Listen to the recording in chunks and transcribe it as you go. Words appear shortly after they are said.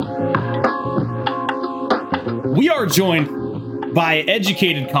We are joined by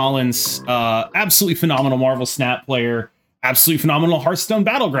EducatedCollins, absolutely phenomenal Marvel Snap player, absolutely phenomenal Hearthstone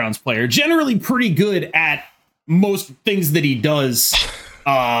Battlegrounds player, generally pretty good at most things that he does.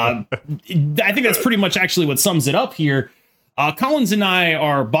 I think that's pretty much actually what sums it up here. Collins and I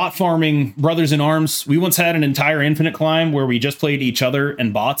are bot farming brothers in arms. We once had an entire infinite climb where we just played each other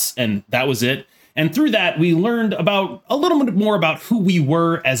and bots, and that was it. And through that, we learned about a little bit more about who we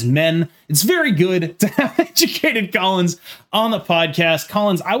were as men. It's very good to have EducatedCollins on the podcast.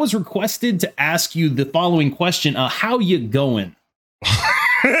 Collins, I was requested to ask you the following question. How you going?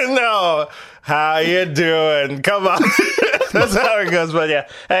 No, how you doing? Come on. That's how it goes. But yeah,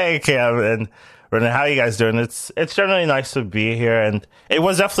 hey, Cam and Renan, how you guys doing? It's generally nice to be here. And it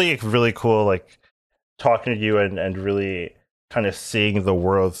was definitely really cool, like, talking to you and really kind of seeing the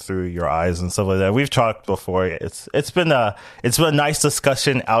world through your eyes and stuff like that. We've talked before. It's been a nice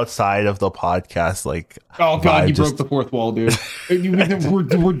discussion outside of the podcast. Like, oh god, you broke the fourth wall, dude.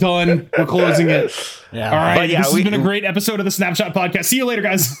 we're done. We're closing it. Yeah. All right. Yeah, this has been a great episode of the Snapshot podcast. See you later,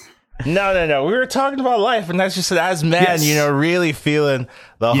 guys. No. We were talking about life, and that's just as men, yes, really feeling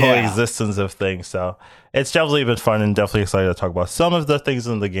the whole existence of things. So it's definitely been fun, and definitely excited to talk about some of the things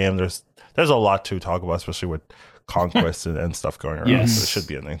in the game. There's a lot to talk about, especially with conquest and stuff going around. Yes. So it should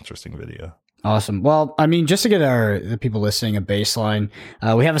be an interesting video. Awesome. Well, I mean, just to get the people listening a baseline,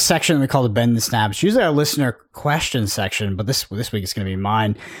 we have a section we call the Bend the Snaps. It's usually our listener question section, but this week it's going to be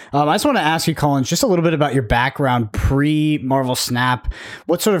mine. I just want to ask you, Collins, just a little bit about your background pre-Marvel Snap.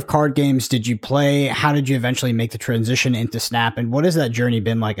 What sort of card games did you play? How did you eventually make the transition into Snap? And what has that journey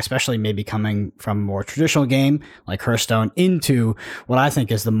been like, especially maybe coming from a more traditional game like Hearthstone into what I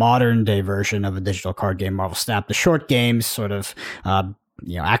think is the modern day version of a digital card game, Marvel Snap, the short games, sort of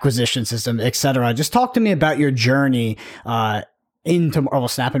acquisition system, etc. Just talk to me about your journey into Marvel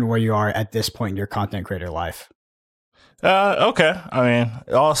Snap and where you are at this point in your content creator life. Okay. I mean,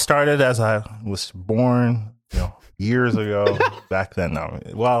 it all started as I was born, years ago. Back then. No.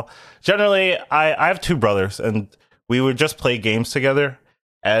 Well, generally, I have two brothers, and we would just play games together,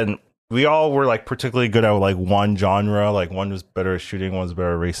 and we all were like particularly good at like one genre. Like one was better at shooting, one was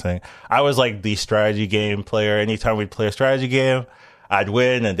better at racing. I was like the strategy game player. Anytime we'd play a strategy game, I'd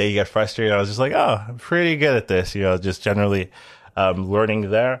win, and they get frustrated. I was just like, oh, I'm pretty good at this, just generally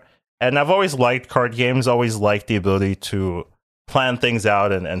learning there. And I've always liked card games, always liked the ability to plan things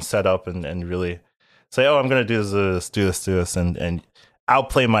out and set up and really say, oh, I'm going to do this, and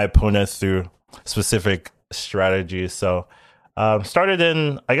outplay my opponent through specific strategies. So started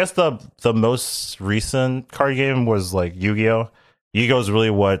in, I guess the most recent card game was like YuGiOh. YuGiOh is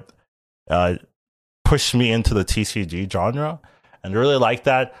really what pushed me into the TCG genre. And really like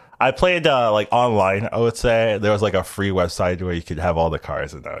that. I played like online. I would say there was like a free website where you could have all the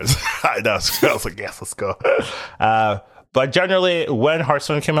cards, and I was like, yes, let's go. But generally, when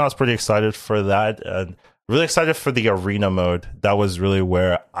Hearthstone came out, I was pretty excited for that, and really excited for the arena mode. That was really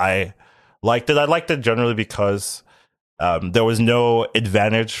where I liked it. I liked it generally because there was no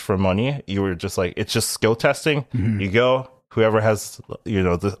advantage for money. You were just like, it's just skill testing. Mm-hmm. You go, whoever has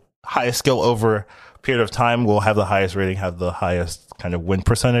the highest skill over period of time will have the highest rating, have the highest kind of win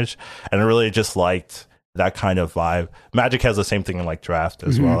percentage. And I really just liked that kind of vibe. Magic has the same thing in like draft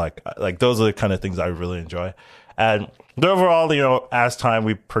as well. Like those are the kind of things I really enjoy. And overall, as time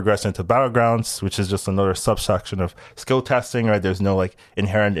we progress into Battlegrounds, which is just another subsection of skill testing, right? There's no like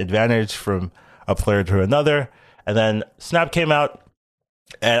inherent advantage from a player to another. And then Snap came out,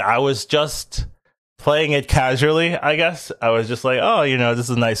 and I was just playing it casually, I guess. I was just like, oh, this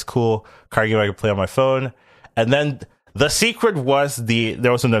is a nice, cool card game I can play on my phone. And then the secret was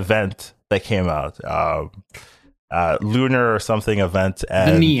there was an event that came out, Lunar or something event.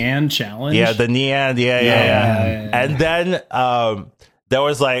 And the Nean challenge? Yeah, the Nean, yeah. And then there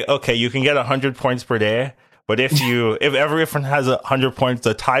was like, okay, you can get 100 points per day, but if everyone has 100 points,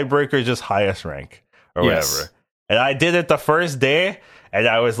 the tiebreaker is just highest rank or whatever. And I did it the first day, and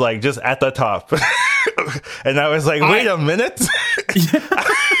I was like just at the top. And I was like, wait a minute.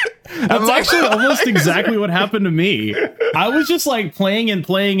 That's actually almost exactly what happened to me. I was just like playing, and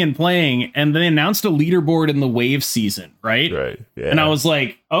they announced a leaderboard in the wave season, right? Right. Yeah. And I was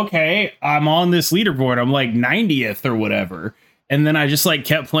like, okay, I'm on this leaderboard. I'm like 90th or whatever. And then I just like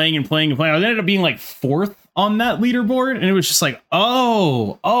kept playing. I ended up being like 4th on that leaderboard, and it was just like,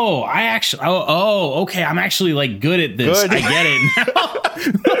 okay, I'm actually like good at this. Good. I get it now.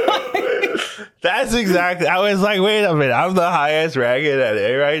 That's exactly. I was like, wait a minute, I'm the highest ranked at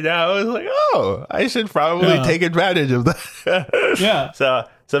it right now. I was like, oh, I should probably take advantage of that. Yeah. So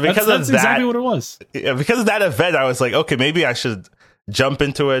because that's exactly what it was. Yeah, because of that event, I was like, okay, maybe I should jump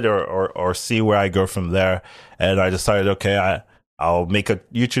into it or see where I go from there. And I decided, okay, I'll make a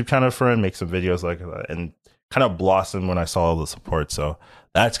YouTube channel for it, make some videos like that, and kind of blossom when I saw all the support. So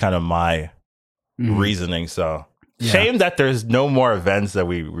that's kind of my reasosoning. So shame that there's no more events that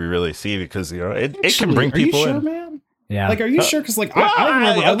we really see, because it can bring people in. Man? Yeah. Like, are you sure? Because like I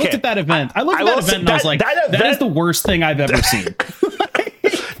remember I looked at that event. I looked at that event and I was like, that is the worst thing I've ever seen.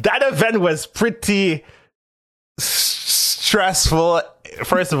 That event was pretty stressful,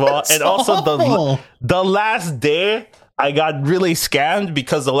 first of all, and also the last day I got really scammed,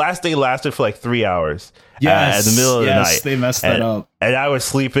 because the last day lasted for like 3 hours. At the middle of the night. They messed that up. And I was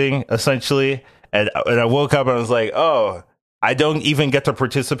sleeping essentially, and I woke up and I was like, oh, I don't even get to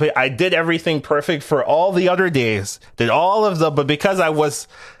participate. I did everything perfect for all the other days, did all of them, but because it was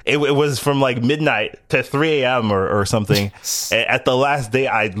from like midnight to 3 a.m. or something. At the last day,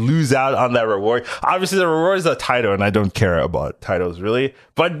 I lose out on that reward. Obviously, the reward is a title, and I don't care about titles really.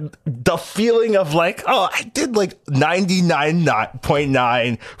 But the feeling of like, oh, I did like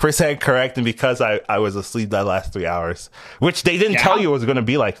 99.9% correct, and because I was asleep that last 3 hours, which they didn't tell you it was going to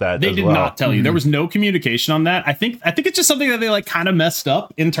be like that. They did not tell you. There was no communication on that. I think it's just something that they like kind of messed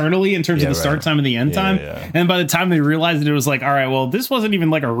up internally in terms of the start time and the end time. And by the time they realized it was like, all right, well, this wasn't even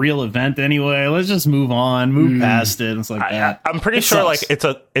like a real event anyway. Let's just move past it. It's like that. I'm pretty sure like it's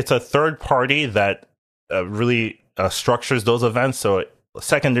a third party that really structures those events. So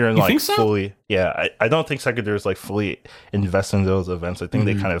secondary and like fully, I don't think secondary is like fully invest in those events. I think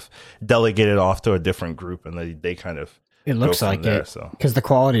they kind of delegate it off to a different group, and they kind of. It looks like it, because the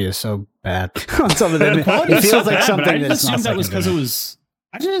quality is so bad on some of them. It feels like something. I just assumed that was because it was.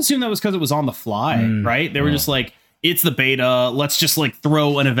 I just assumed that was because it was on the fly, right? They were just like, it's the beta. Let's just like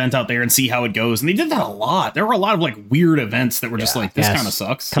throw an event out there and see how it goes. And they did that a lot. There were a lot of like weird events that were just like, this kind of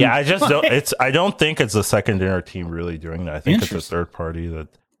sucks. Yeah, I don't think it's a secondary team really doing that. I think it's a third party that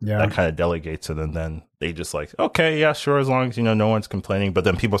kind of delegates it, and then they just like, okay, yeah, sure, as long as no one's complaining. But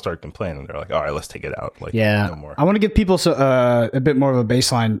then people start complaining, and they're like, all right, let's take it out. Like, no more. I want to give people a bit more of a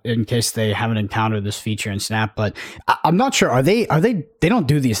baseline in case they haven't encountered this feature in Snap. But I'm not sure. Are they? They don't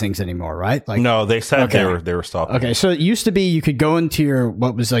do these things anymore, right? Like, no, they said they were stopping. Okay, so it used to be you could go into your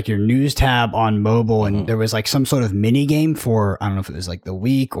your news tab on mobile, and there was like some sort of mini game for, I don't know if it was like the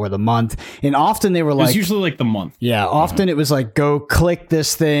week or the month, and often they were like, it was usually like the month. Yeah, often it was like, go click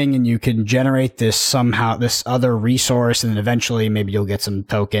this thing and you can generate this other resource, and then eventually maybe you'll get some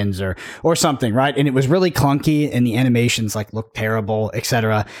tokens or something, right? And it was really clunky, and the animations like looked terrible,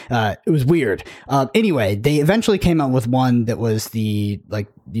 etc. It was weird. Anyway, they eventually came out with one that was the, like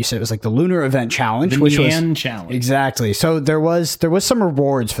you said, it was like the Lunar Event Challenge, which was challenge. Exactly. So there was some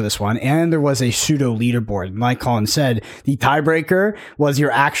rewards for this one, and there was a pseudo leaderboard. And like Collin said, the tiebreaker was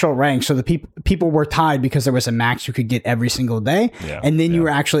your actual rank. So the people were tied because there was a max you could get every single day, and then you were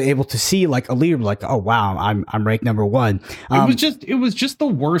actually able to see like a leaderboard, like, oh wow, I'm ranked number 1. It was just the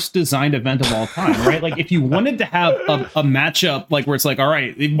worst designed event of all time, right? Like, if you wanted to have a matchup like where it's like, all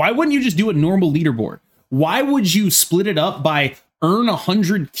right, why wouldn't you just do a normal leaderboard? Why would you split it up by earn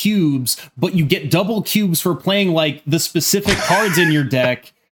 100 cubes, but you get double cubes for playing like the specific cards in your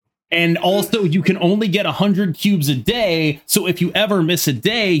deck? And also, you can only get 100 cubes a day. So if you ever miss a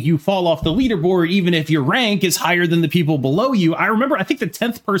day, you fall off the leaderboard, even if your rank is higher than the people below you. I remember, I think the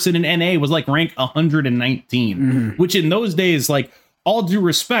 10th person in NA was like rank 119, which in those days, like, all due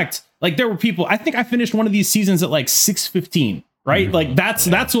respect, like, there were people, I think I finished one of these seasons at like 615, right? Like, that's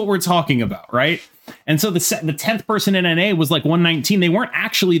what we're talking about, right? And so the 10th person in NA was like 119. They weren't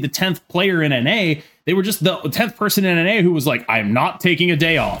actually the 10th player in NA. They were just the 10th person in NA who was like, I'm not taking a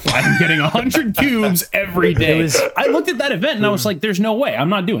day off. I'm getting 100 cubes every day. I looked at that event and I was like, there's no way. I'm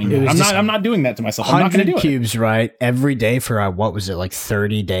not doing that. I'm not doing that to myself. I'm not going to do it. 100 cubes, right? Every day for, what was it, like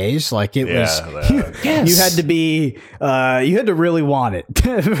 30 days? Like, it was, you had to be, you had to really want it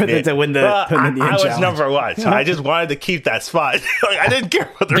to win the I was number 1. So I just wanted to keep that spot. Like, I didn't care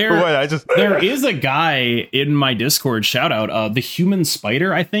whether there is a guy in my Discord, shout out, the Human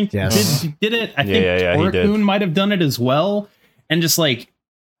Spider, I think, did it. I think Orkun might have done it as well. And just like,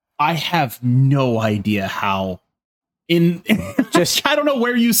 I have no idea how. Just I don't know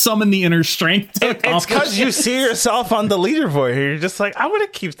where you summon the inner strength to accomplish. It's because you see yourself on the leaderboard here. You're just like, I want to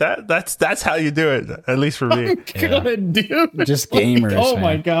keep that. That's how you do it, at least for me. Good, dude. Just gamers. Oh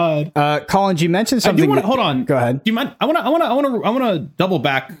my god. Collin, you mentioned something. Hold on. Go ahead. Do you mind? I want to double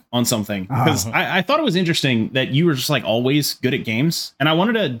back on something, because I thought it was interesting that you were just like always good at games, and I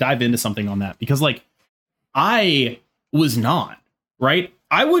wanted to dive into something on that, because like, I was not, right?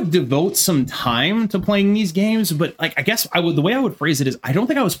 I would devote some time to playing these games, but like, I guess the way I would phrase it is, I don't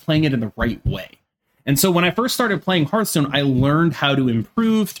think I was playing it in the right way. And so when I first started playing Hearthstone, I learned how to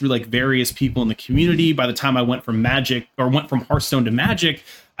improve through like various people in the community. By the time I went from Hearthstone to Magic,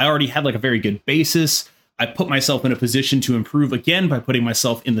 I already had like a very good basis. I put myself in a position to improve again by putting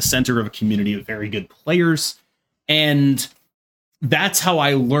myself in the center of a community of very good players. And that's how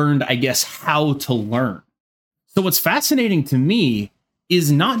I learned, I guess, how to learn. So what's fascinating to me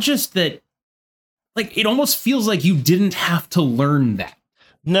is not just that, like, it almost feels like you didn't have to learn that.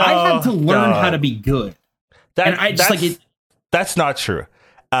 No, I had to learn how to be good. That's not true.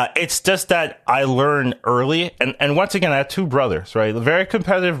 It's just that I learned early, and once again, I had two brothers, right? Very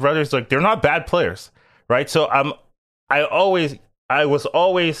competitive brothers. Like, they're not bad players, right? So I was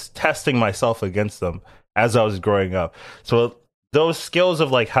always testing myself against them as I was growing up. So those skills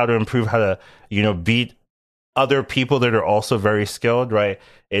of like how to improve, how to beat other people that are also very skilled, right?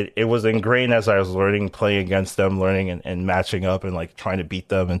 It was ingrained as I was learning, playing against them, learning and matching up and like trying to beat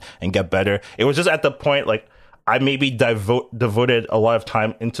them and get better. It was just at the point like I maybe devoted a lot of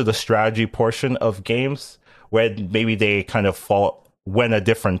time into the strategy portion of games where maybe they kind of went a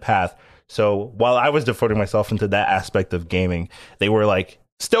different path. So while I was devoting myself into that aspect of gaming, they were like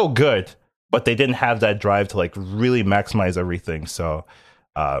still good, but they didn't have that drive to like really maximize everything. So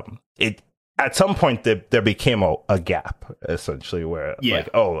at some point there became a gap, essentially, where like,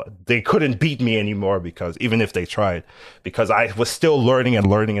 oh, they couldn't beat me anymore because even if they tried, because I was still learning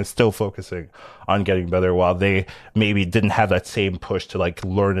and still focusing on getting better, while they maybe didn't have that same push to like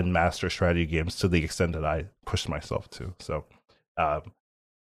learn and master strategy games to the extent that I pushed myself to. So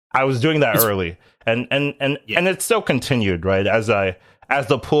I was doing that early, and it still continued, right? As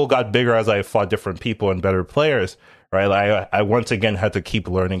the pool got bigger, as I fought different people and better players, right? I once again had to keep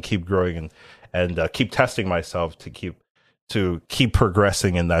learning, keep growing, and keep testing myself to keep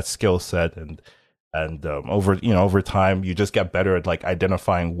progressing in that skill set. And over time, you just get better at like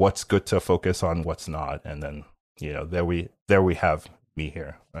identifying what's good to focus on, what's not, and then there we have me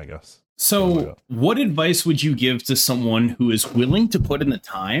here, I guess. So, what advice would you give to someone who is willing to put in the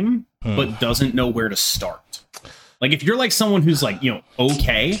time but doesn't know where to start? Like, if you're like someone who's like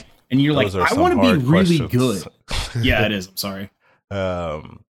okay, and you're like, I want to be really good. Yeah, it is. I'm sorry.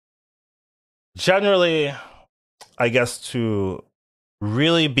 Generally, I guess to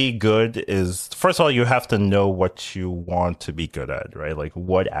really be good is, first of all, you have to know what you want to be good at, right? Like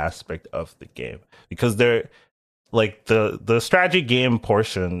what aspect of the game, because the strategy game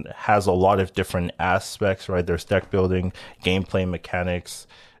portion has a lot of different aspects, right? There's deck building, gameplay mechanics,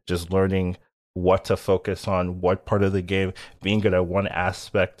 just learning what to focus on, what part of the game, being good at one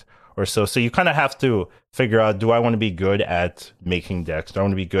aspect or so. So you kind of have to figure out, do I want to be good at making decks? Do I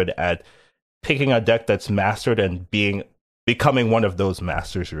want to be good at picking a deck that's mastered and becoming one of those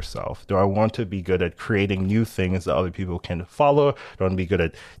masters yourself? Do I want to be good at creating new things that other people can follow? Do I want to be good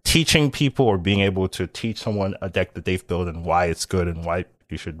at teaching people or being able to teach someone a deck that they've built and why it's good and why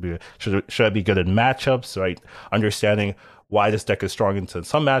you should I be good at matchups, right? Understanding why this deck is strong into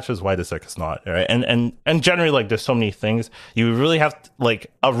some matches, why this deck is not, right? And generally, like, there's so many things. You really have to,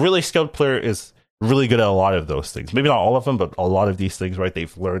 like, a really skilled player is really good at a lot of those things. Maybe not all of them, but a lot of these things, right?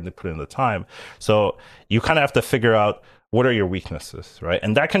 They've learned to put in the time. So you kind of have to figure out, what are your weaknesses, right?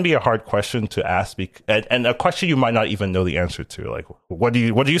 And that can be a hard question to ask, and a question you might not even know the answer to. Like, what do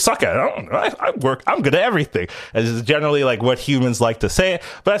you suck at? I'm good at everything. And this is generally like what humans like to say,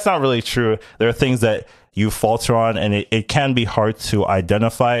 but that's not really true. There are things that you falter on, and it can be hard to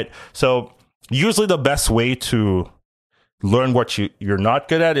identify it. So usually the best way to learn what you're not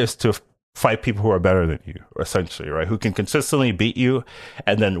good at is to fight people who are better than you, essentially, right? Who can consistently beat you,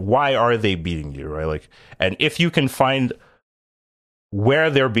 and then why are they beating you, right? Like, and if you can find where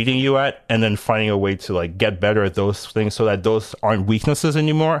they're beating you at, and then finding a way to like get better at those things so that those aren't weaknesses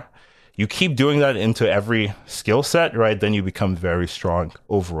anymore, you keep doing that into every skill set, right? Then you become very strong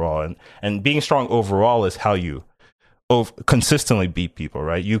overall, and being strong overall is how you consistently beat people,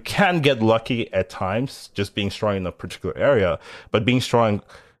 right? You can get lucky at times just being strong in a particular area, but being strong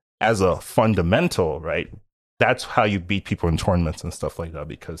as a fundamental, right? That's how you beat people in tournaments and stuff like that,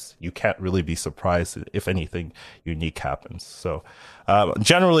 because you can't really be surprised if anything unique happens. So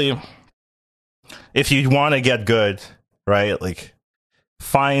generally, if you want to get good, right, like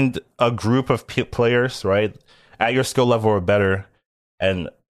find a group of players, right, at your skill level or better, and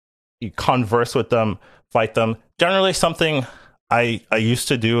you converse with them, fight them. Generally, something I used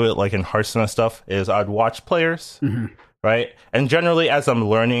to do, it like in Hearthstone and stuff, is I'd watch players, right? And generally, as I'm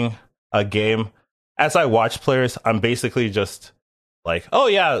learning a game, as I watch players, I'm basically just like, oh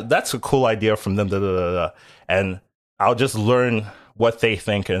yeah, that's a cool idea from them, and I'll just learn what they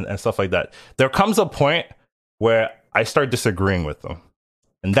think and stuff like that. There comes a point where I start disagreeing with them,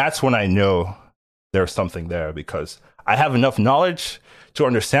 and that's when I know there's something there, because I have enough knowledge to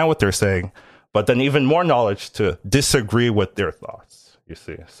understand what they're saying, but then even more knowledge to disagree with their thoughts, you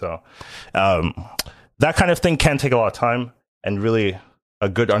see. So that kind of thing can take a lot of time and really a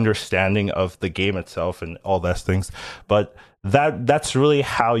good understanding of the game itself and all those things. But that's really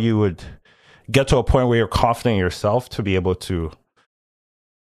how you would get to a point where you're confident in yourself to be able to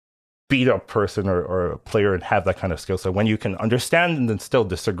beat a person or a player and have that kind of skill. So when you can understand and then still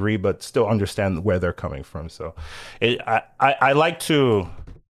disagree, but still understand where they're coming from. So I like to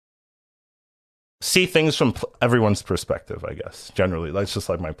see things from everyone's perspective, I guess, generally. That's just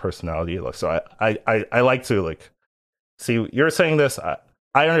like my personality. So I like to like see, you're saying this,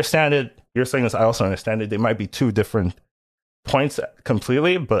 I understand it. You're saying this, I also understand it. They might be two different points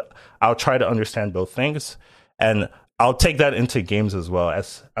completely, but I'll try to understand both things. And I'll take that into games as well.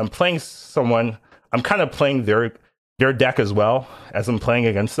 As I'm playing someone, I'm kind of playing their deck as well as I'm playing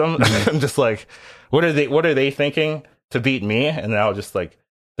against them. I'm just like, what are they thinking to beat me? And then I'll just like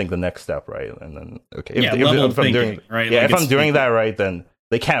think the next step, right? And then if I'm doing right, if I'm doing that right, then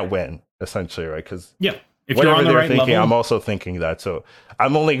they can't win essentially, right? Because if you're on the right thinking, level, I'm also thinking that. So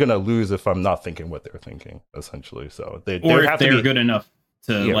I'm only going to lose if I'm not thinking what they're thinking, essentially. So they're good enough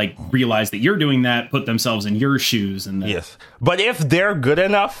to like realize that you're doing that, put themselves in your shoes, and yes. But if they're good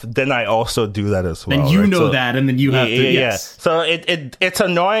enough, then I also do that as well. Then you know that, and then you have to. Yes. So it's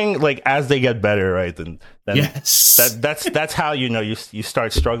annoying, like as they get better, right? Then yes. That's how you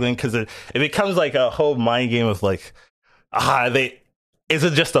start struggling, because it becomes like a whole mind game of like, is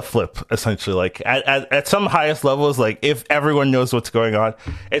it just a flip, essentially? Like at some highest levels, like if everyone knows what's going on,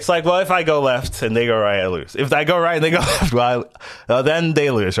 it's like, well, if I go left and they go right, I lose. If I go right and they go left, then they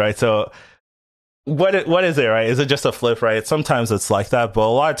lose, right? So what is it, right? Is it just a flip, right? Sometimes it's like that, but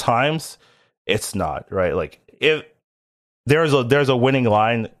a lot of times it's not, right? Like if there's a winning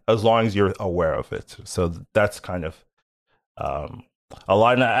line as long as you're aware of it. So that's kind of a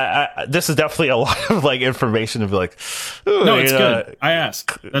lot. This is definitely a lot of like information to be like, no, it's good. I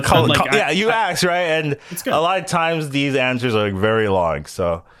asked. You asked, right? And a lot of times these answers are like very long.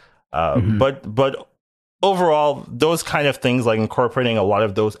 So, but overall, those kind of things, like incorporating a lot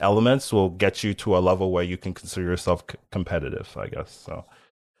of those elements, will get you to a level where you can consider yourself competitive, I guess.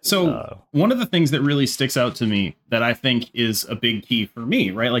 So one of the things that really sticks out to me that I think is a big key for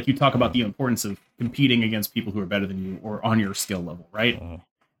me, right? Like you talk about the importance of competing against people who are better than you or on your skill level, right?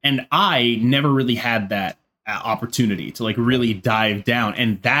 And I never really had that opportunity to like really dive down.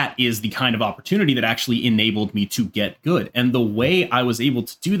 And that is the kind of opportunity that actually enabled me to get good. And the way I was able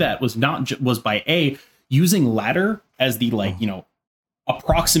to do that was was by using ladder as the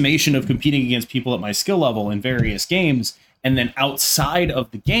approximation of competing against people at my skill level in various games. And then outside of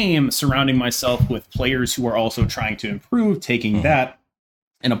the game, surrounding myself with players who are also trying to improve, taking that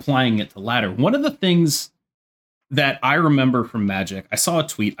and applying it to ladder. One of the things that I remember from Magic, I saw a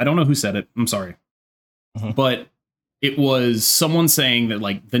tweet. I don't know who said it. I'm sorry. But it was someone saying that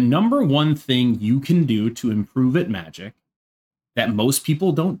like the number one thing you can do to improve at Magic that most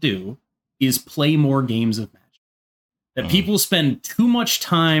people don't do is play more games of Magic. That people spend too much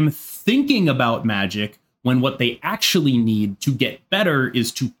time thinking about Magic when what they actually need to get better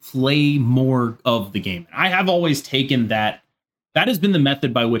is to play more of the game. I have always taken that has been the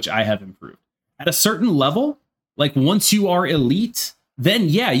method by which I have improved. At a certain level, like once you are elite, then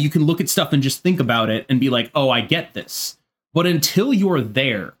you can look at stuff and just think about it and be like, oh, I get this. But until you're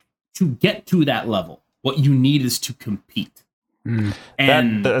there, to get to that level, what you need is to compete.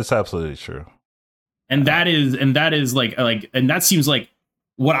 And that's absolutely true. And that seems like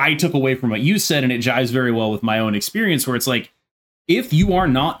what I took away from what you said, and it jives very well with my own experience, where it's like, if you are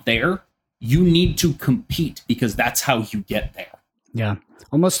not there, you need to compete, because that's how you get there. Yeah.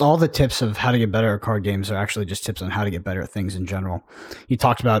 Almost all the tips of how to get better at card games are actually just tips on how to get better at things in general. You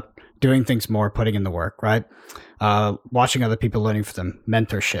talked about doing things more, putting in the work, right? Watching other people, learning from them,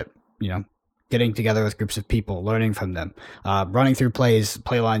 mentorship, getting together with groups of people, learning from them, running through play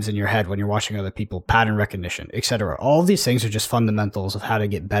lines in your head when you're watching other people, pattern recognition, etc. All of these things are just fundamentals of how to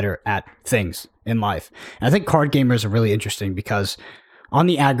get better at things in life. And I think card gamers are really interesting because on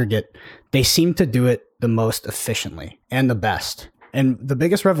the aggregate, they seem to do it the most efficiently and the best. And the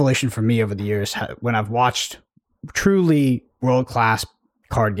biggest revelation for me over the years, when I've watched truly world-class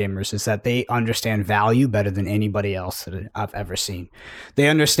card gamers, is that they understand value better than anybody else that I've ever seen. They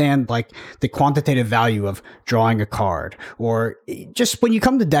understand like the quantitative value of drawing a card, or just when you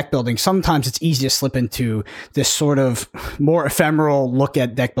come to deck building, sometimes it's easy to slip into this sort of more ephemeral look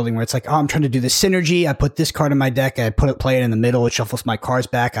at deck building where it's like, oh, I'm trying to do this synergy. I put this card in my deck. I play it in the middle. It shuffles my cards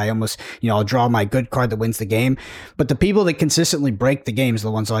back. I almost, I'll draw my good card that wins the game. But the people that consistently break the games are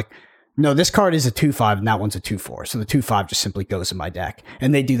the ones like, No, this card is a 2/5 and that one's a 2/4. So the 2/5 just simply goes in my deck.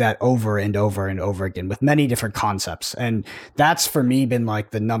 And they do that over and over and over again with many different concepts. And that's for me been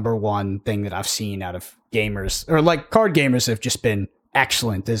like the number one thing that I've seen out of gamers, or like card gamers have just been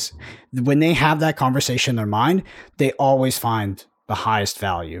excellent, is when they have that conversation in their mind, they always find the highest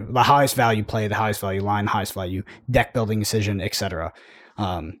value play, the highest value line, highest value deck building decision, etc.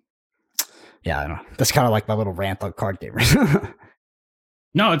 Yeah, I don't know. That's kind of like my little rant on card gamers.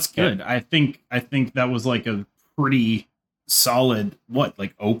 No, it's good. Yeah. I think that was like a pretty solid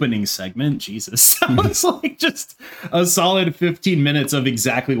opening segment. Jesus. That was like just a solid 15 minutes of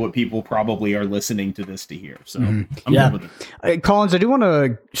exactly what people probably are listening to this to hear. So I'm good with it. Collins, I do want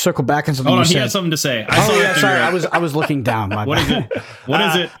to circle back on something. He has something to say. Sorry, I was looking down. What is it? What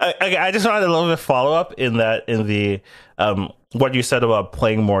is it? I just wanted a little bit of follow up in the what you said about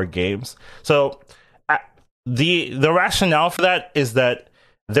playing more games. So the rationale for that is that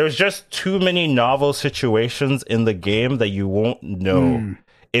there's just too many novel situations in the game that you won't know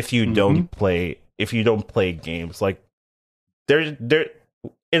if you don't play games. Like there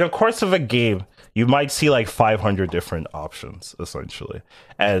in a course of a game, you might see like 500 different options essentially.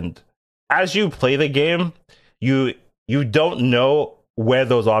 And as you play the game, you don't know where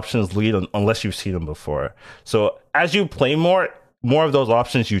those options lead unless you've seen them before. So as you play more of those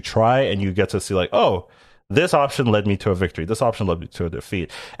options you try, and you get to see like, oh, this option led me to a victory. This option led me to a defeat.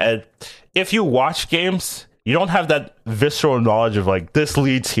 And if you watch games, you don't have that visceral knowledge of like, this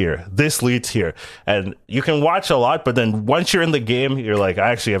leads here, this leads here. And you can watch a lot, but then once you're in the game, you're like,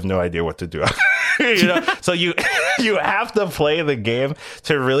 I actually have no idea what to do. So you have to play the game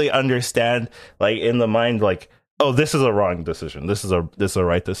to really understand, like in the mind, like, oh, this is a wrong decision. This is a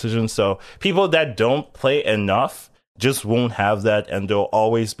right decision. So people that don't play enough just won't have that, and they'll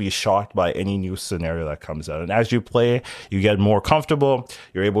always be shocked by any new scenario that comes out. And as you play, you get more comfortable.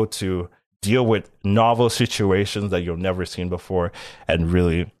 You're able to deal with novel situations that you've never seen before and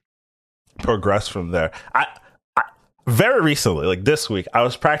really progress from there. I very recently, like this week, I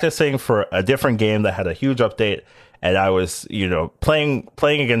was practicing for a different game that had a huge update, and I was, playing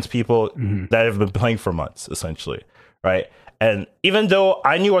against people that have been playing for months, essentially, right? And even though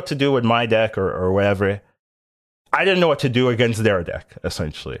I knew what to do with my deck or whatever, I didn't know what to do against their deck,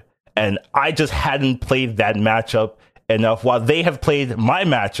 essentially. And I just hadn't played that matchup enough, while they have played my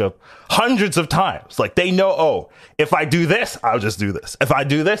matchup hundreds of times. Like, they know, oh, if I do this, I'll just do this. If I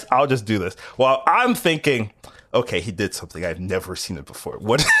do this, I'll just do this. While I'm thinking, okay, he did something. I've never seen it before.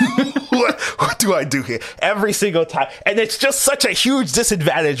 What do I do here? Every single time. And it's just such a huge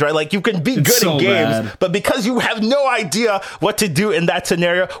disadvantage, right? Like, you can be good in games, but because you have no idea what to do in that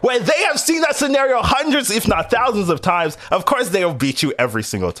scenario, where they have seen that scenario hundreds, if not thousands of times, of course they'll beat you every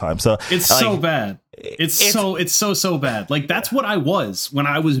single time. So it's so bad. It's so bad. Like, that's what I was when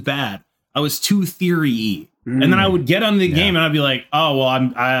I was bad. I was too theory-y. And then I would get on the game and I'd be like, oh, well,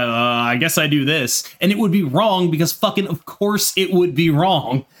 I guess I do this. And it would be wrong because fucking, of course it would be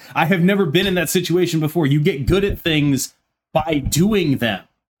wrong. I have never been in that situation before. You get good at things by doing them.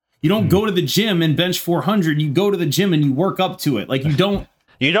 You don't go to the gym and bench 400. You go to the gym and you work up to it. Like, you don't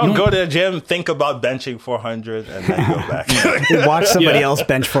go to the gym, think about benching 400, and then go back. Watch somebody else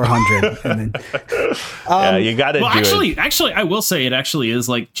bench 400. And then, you got to do it. Actually, I will say it actually is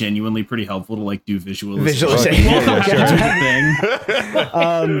like genuinely pretty helpful to like do visualization.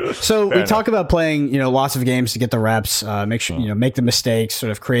 So we talk about playing, lots of games to get the reps, make sure, make the mistakes,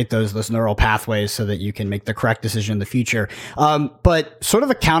 sort of create those neural pathways so that you can make the correct decision in the future. But sort of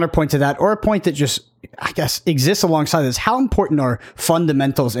a counterpoint to that, or a point that just, I guess, exists alongside this, how important are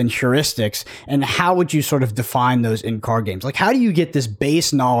fundamentals and heuristics, and how would you sort of define those in card games? Like, how do you get this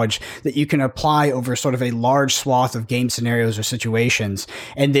base knowledge that you can apply over sort of a large swath of game scenarios or situations,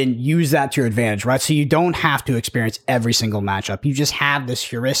 and then use that to your advantage, right? So you don't have to experience every single matchup. You just have this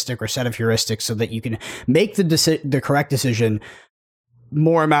heuristic or set of heuristics so that you can make the correct decision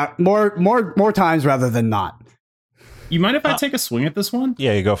more times rather than not. You mind if I take a swing at this one?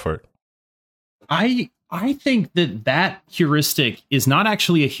 Yeah, you go for it. I think that heuristic is not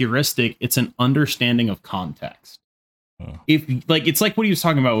actually a heuristic. It's an understanding of context. If like, it's like what he was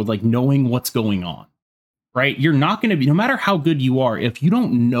talking about with like knowing what's going on, right? You're not going to be, no matter how good you are, if you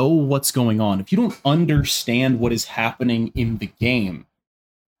don't know what's going on, if you don't understand what is happening in the game,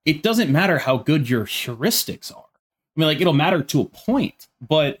 it doesn't matter how good your heuristics are. I mean, like, it'll matter to a point,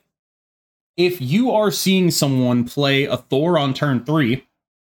 but if you are seeing someone play a Thor on turn 3,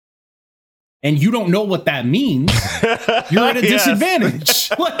 and you don't know what that means, you're at a disadvantage.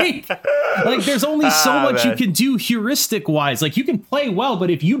 Like there's only so much you can do heuristic wise. Like, you can play well,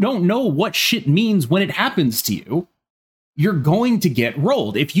 but if you don't know what shit means when it happens to you, you're going to get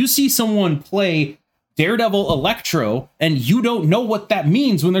rolled. If you see someone play Daredevil Electro and you don't know what that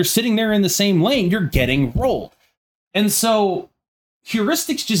means when they're sitting there in the same lane, you're getting rolled. And so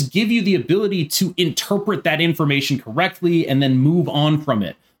heuristics just give you the ability to interpret that information correctly and then move on from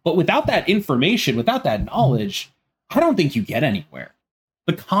it. But without that information, without that knowledge, I don't think you get anywhere.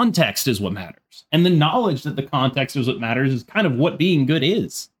 The context is what matters. And the knowledge that the context is what matters is kind of what being good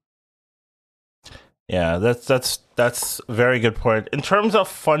is. Yeah, that's a very good point. In terms of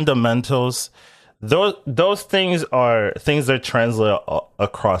fundamentals, those things are things that translate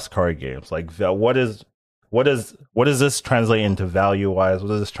across card games. Like what does this translate into value wise? What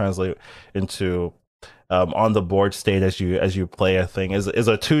does this translate into on the board state as you play a thing? Is a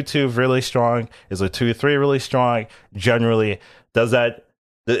 2/2 really strong? Is a 2/3 really strong? Generally, is a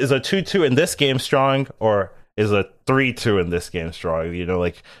 2/2 in this game strong, or is a 3/2 in this game strong? You know,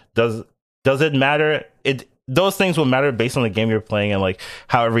 like does it matter? Those things will matter based on the game you're playing and like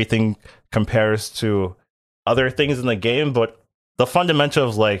how everything compares to other things in the game. But the fundamental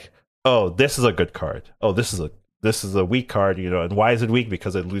of like, oh, this is a good card. Oh, this is a weak card, you know, and why is it weak?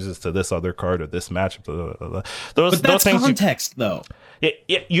 Because it loses to this other card or this matchup. Those things context, though.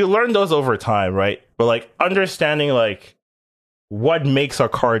 You learn those over time, right? But like understanding like what makes a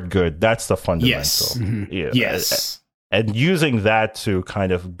card good, that's the fundamental. Yes. Yeah. Yes. And using that to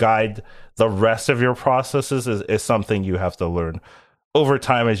kind of guide the rest of your processes is something you have to learn over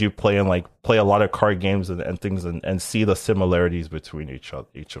time as you play a lot of card games and things and see the similarities between each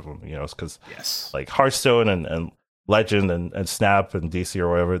of them, you know, because like Hearthstone and Legend and Snap and DC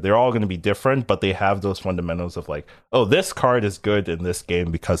or whatever, they're all going to be different, but they have those fundamentals of like, oh, this card is good in this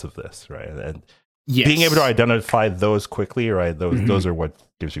game because of this, right? And being able to identify those quickly, right? Those are what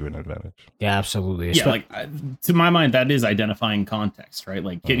gives you an advantage. Yeah, absolutely. Yeah, like to my mind, that is identifying context, right?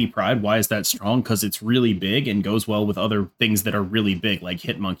 Like Kitty Pryde, why is that strong? Because it's really big and goes well with other things that are really big, like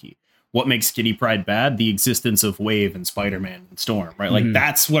Hitmonkey. What makes Kitty Pryde bad? The existence of Wave and Spider-Man and Storm, right? Like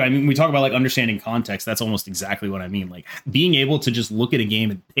that's what I mean. We talk about like understanding context. That's almost exactly what I mean. Like being able to just look at a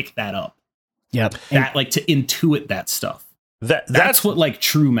game and pick that up. Yep. That like to intuit that stuff. That's what like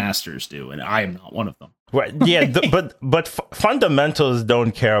true masters do, and I am not one of them. Right? Yeah, but fundamentals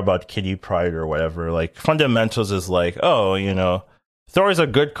don't care about Kitty Pryde or whatever. Like fundamentals is like, oh, you know, Thor is a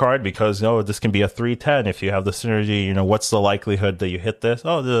good card because this can be a 3/10 if you have the synergy. You know, what's the likelihood that you hit this?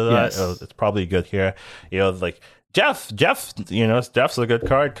 Oh, it's probably good here. You know, like Jeff, you know, Jeff's a good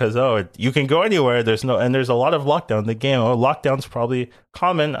card because you can go anywhere. There's a lot of lockdown in the game. Oh, lockdown's probably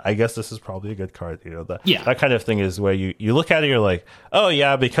common. I guess this is probably a good card. You know, that kind of thing is where you look at it, you're like, oh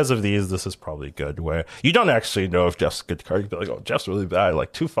yeah, because of these, this is probably good. Where you don't actually know if Jeff's a good card. You'd be like, oh, Jeff's really bad.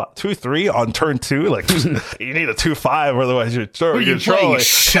 Like 2/3 on turn 2. Like you need a 2/5, otherwise you're trolling.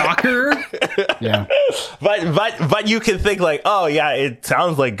 Shocker. Yeah. But you can think like, oh yeah, it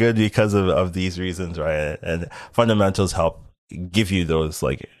sounds like good because of these reasons, right? And fundamentals help give you those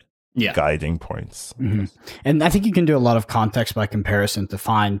like guiding points. And I think you can do a lot of context by comparison to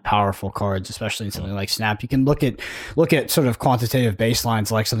find powerful cards, especially in something like Snap. You can look at sort of quantitative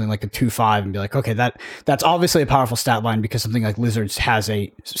baselines like something like a 2/5 and be like, okay, that's obviously a powerful stat line because something like Lizards has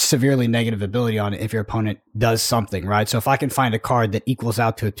a severely negative ability on it if your opponent does something, right? So if I can find a card that equals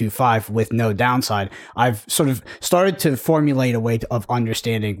out to a 2/5 with no downside, I've sort of started to formulate a way of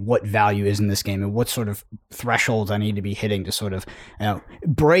understanding what value is in this game and what sort of thresholds I need to be hitting to sort of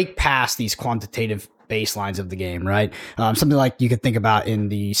break past these quantitative baselines of the game, right? Something like you could think about in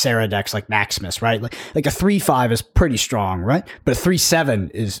the Sarah decks like Maximus, right? Like a 3/5 is pretty strong, right? But a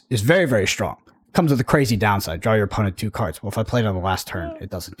 3/7 is very, very strong. Comes with a crazy downside. Draw your opponent 2 cards. Well, if I played on the last turn, it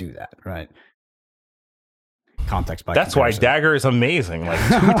doesn't do that, right? Context by that's comparison. why Dagger is amazing. Like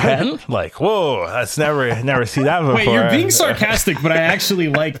 2/10, like whoa, that's never see that before. Wait, you're being sarcastic, but I actually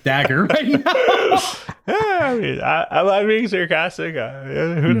like Dagger right now. I mean, I'm being sarcastic.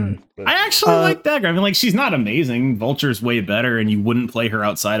 I actually like Dagger. I mean, like she's not amazing. Vulture's way better, and you wouldn't play her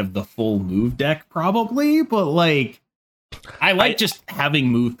outside of the full move deck probably. But like, I like just having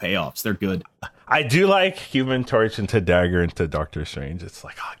move payoffs. They're good. I do like Human Torch into Dagger into Doctor Strange. It's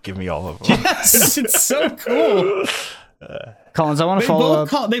like, give me all of them. Yes, it's so cool. Collins, I want to follow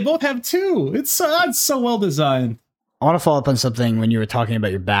up. They both have 2. It's so well designed. I want to follow up on something when you were talking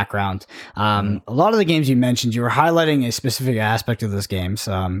about your background. A lot of the games you mentioned, you were highlighting a specific aspect of those games.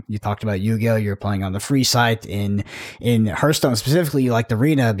 You talked about YuGiOh. You were playing on the free site in Hearthstone. Specifically, you liked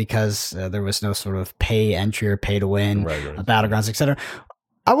Arena because there was no sort of pay entry or pay to win, right. Battlegrounds, etc.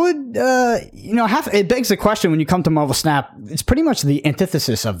 I would, it begs the question when you come to Marvel Snap, it's pretty much the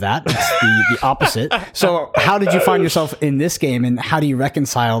antithesis of that. It's the opposite. So how did you find yourself in this game, and how do you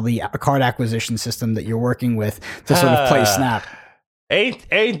reconcile the card acquisition system that you're working with to sort of play Snap?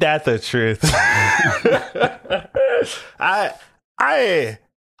 Ain't that the truth? I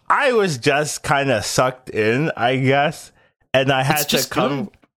was just kind of sucked in, I guess, and I had to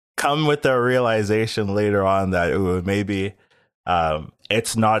come with the realization later on that maybe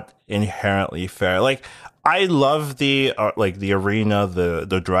it's not inherently fair. Like, I love the the arena,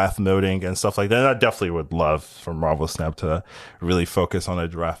 the draft moding and stuff like that. And I definitely would love for Marvel Snap to really focus on a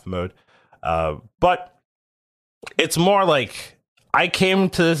draft mode, but it's more like I came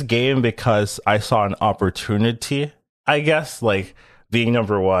to this game because I saw an opportunity, I guess, like being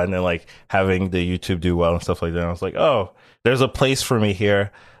number one and like having the YouTube do well and stuff like that. And I was like, oh, there's a place for me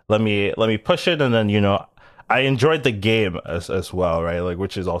here. Let me push it. And then, I enjoyed the game as well, right? Like,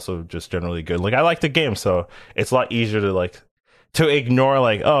 which is also just generally good. Like, I like the game, so it's a lot easier to ignore,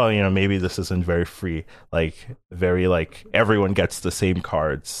 like, oh, maybe this isn't very free, like very like everyone gets the same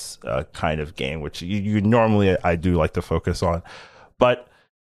cards kind of game, which you normally I do like to focus on. But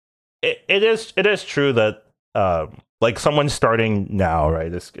it is true that like someone starting now,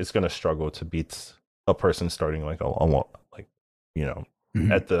 right, is going to struggle to beat a person starting like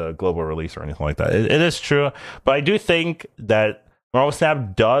at the global release or anything like that. It is true, but I do think that Marvel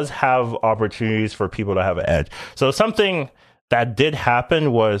Snap does have opportunities for people to have an edge. So something that did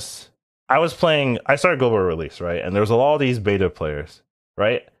happen was I started global release, right? And there's a lot of these beta players,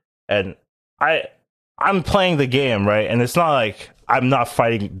 right? And I'm playing the game, right? And it's not like I'm not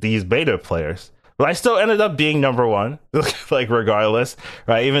fighting these beta players, but I still ended up being number one, like regardless,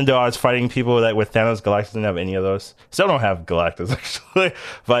 right? Even though I was fighting people that with Thanos Galactus didn't have any of those. Still don't have Galactus actually,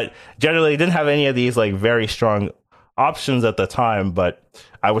 but generally didn't have any of these like very strong options at the time. But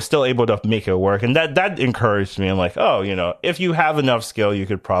I was still able to make it work, and that encouraged me. I'm like, oh, if you have enough skill, you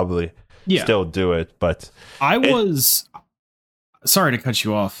could probably still do it. But sorry to cut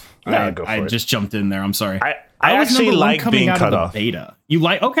you off. I just jumped in there. I'm sorry. I actually like being cut off. Beta. You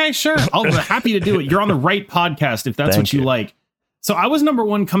like? Okay, sure. I'll be happy to do it. You're on the right podcast if that's what you like. So I was number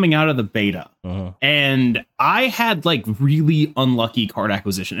one coming out of the beta, and I had like really unlucky card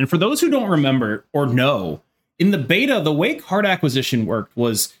acquisition. And for those who don't remember or know, in the beta, the way card acquisition worked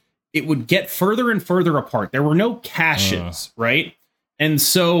was it would get further and further apart. There were no caches, right? And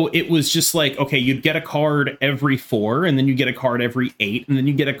so it was just like, okay, you'd get a card every 4, and then you get a card every 8, and then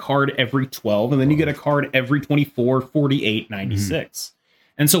you get a card every 12, and then you get a card every 24, 48, 96.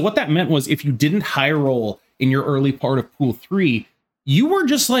 And so what that meant was if you didn't high roll in your early part of pool 3, you were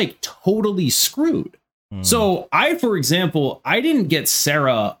just like totally screwed. So for example, I didn't get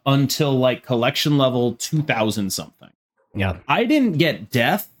Sarah until like collection level 2000 something. Yeah. I didn't get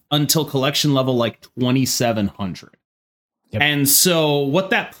Death until collection level like 2700. Yep. And so what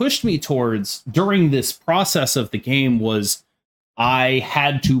that pushed me towards during this process of the game was I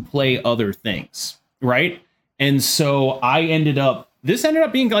had to play other things, right? And so this ended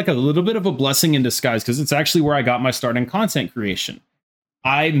up being like a little bit of a blessing in disguise, because it's actually where I got my start in content creation.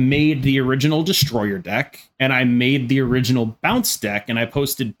 I made the original Destroyer deck, and I made the original Bounce deck, and I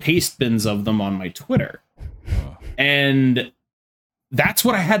posted paste bins of them on my Twitter. And that's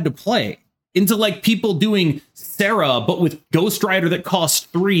what I had to play. Into like people doing Sarah, but with Ghost Rider that cost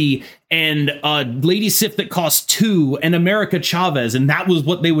 3 and Lady Sif that cost 2 and America Chavez. And that was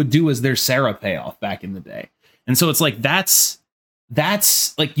what they would do as their Sarah payoff back in the day. And so it's like, that's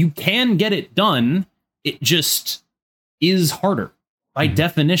like, you can get it done. It just is harder by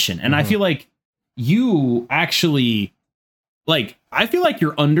definition. And I feel like you actually I feel like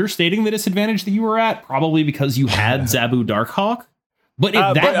you're understating the disadvantage that you were at, probably because you had Zabu Darkhawk. But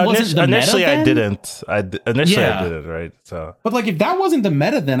if that wasn't the initially, meta, I didn't. I didn't, right? So, but like if that wasn't the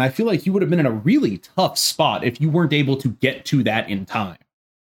meta, then I feel like you would have been in a really tough spot if you weren't able to get to that in time.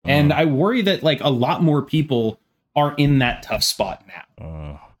 And I worry that like a lot more people are in that tough spot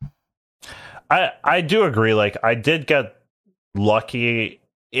now. I do agree. Like I did get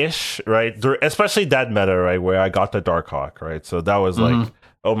lucky-ish, right? Especially that meta, right, where I got the Darkhawk, right? So that was like,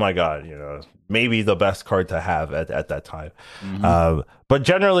 oh my god, maybe the best card to have at that time. But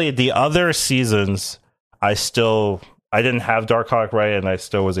generally, the other seasons, I didn't have Darkhawk, right, and I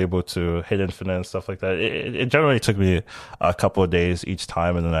still was able to hit Infinite and stuff like that. It generally took me a couple of days each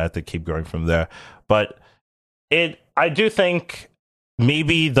time, and then I had to keep going from there. But I do think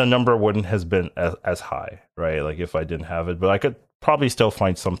maybe the number wouldn't has been as high, right? Like if I didn't have it, but I could probably still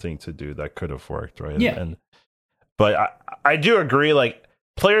find something to do that could have worked, right? Yeah. But I do agree, like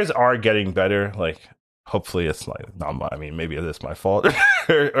players are getting better. Like hopefully it's like not my, I mean, maybe it is my fault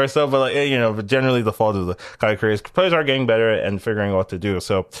or so, but like, but generally the fault of the content creators. Players are getting better and figuring out what to do.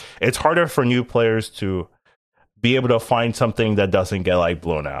 So it's harder for new players to be able to find something that doesn't get like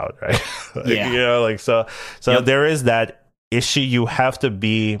blown out, right? So yep. There is that issue. You have to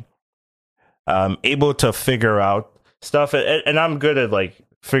be able to figure out stuff, and I'm good at like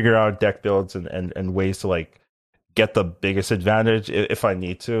figure out deck builds and ways to like get the biggest advantage if I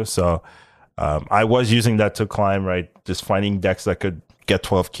need to. So I was using that to climb, right? Just finding decks that could get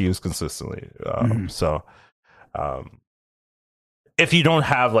 12 Qs consistently. So if you don't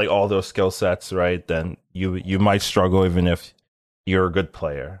have like all those skill sets, right, then you might struggle even if you're a good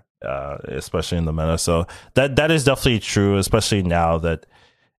player, especially in the meta. So that is definitely true, especially now that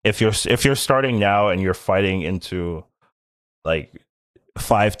if you're starting now and you're fighting into like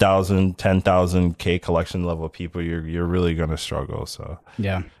 5,000, 10,000 K collection level people, you're really gonna struggle. So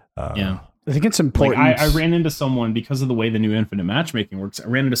yeah. I think it's important. Like I ran into someone because of the way the new infinite matchmaking works. I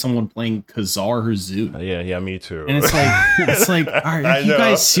ran into someone playing Khazar Zoo. Yeah, me too. And it's like, are you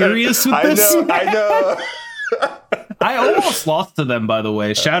guys serious with this? I know. I almost lost to them, by the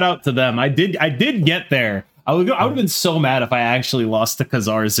way. Shout out to them. I did get there. I would have been so mad if I actually lost to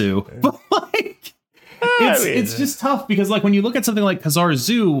Khazar Zoo. But like, it's just tough because like when you look at something like Khazar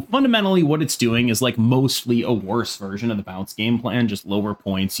Zoo, fundamentally what it's doing is like mostly a worse version of the bounce game plan, just lower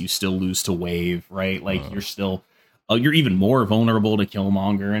points. You still lose to wave, right? Like you're still you're even more vulnerable to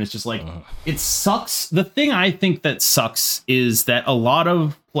Killmonger, and it's just like it sucks. The thing I think that sucks is that a lot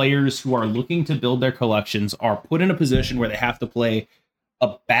of players who are looking to build their collections are put in a position where they have to play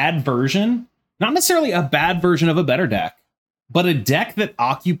a bad version, not necessarily a bad version of a better deck, but a deck that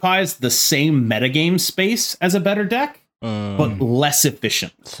occupies the same metagame space as a better deck, but less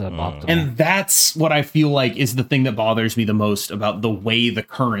efficient. Suboptimal. And that's what I feel like is the thing that bothers me the most about the way the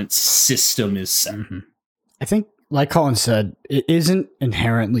current system is set. I think, like Collin said, it isn't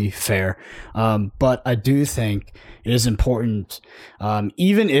inherently fair, but I do think it is important,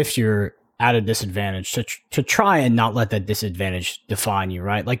 even if you're at a disadvantage, to try and not let that disadvantage define you,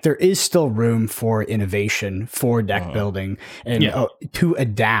 right? Like there is still room for innovation, for deck building, and to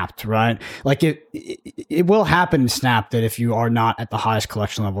adapt, right? Like it will happen in Snap that if you are not at the highest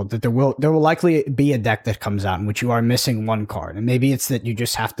collection level, that there will likely be a deck that comes out in which you are missing one card, and maybe it's that you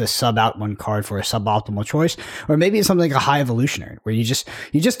just have to sub out one card for a suboptimal choice, or maybe it's something like a high evolutionary where you just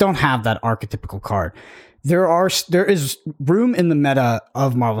don't have that archetypical card. There is room in the meta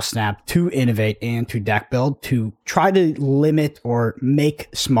of Marvel Snap to innovate and to deck build to try to limit or make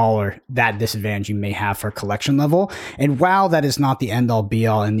smaller that disadvantage you may have for collection level. And while that is not the end all be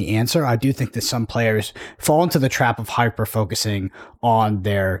all and the answer, I do think that some players fall into the trap of hyper focusing on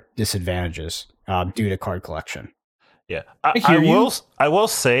their disadvantages due to card collection. Yeah, I will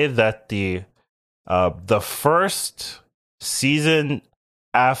say that the first season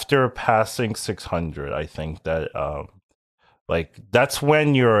after passing 600, I think that like that's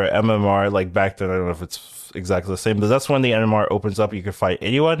when your MMR, like back then, I don't know if it's exactly the same, but that's when the MMR opens up. You can fight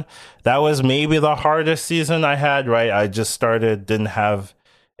anyone. That was maybe the hardest season I had, right? I just started, didn't have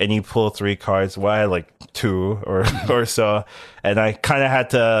any pull 3 cards. Well, I had like 2 or so, and I kind of had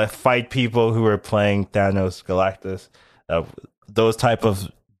to fight people who were playing Thanos, Galactus, those type of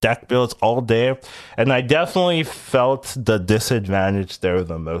deck builds all day, and I definitely felt the disadvantage there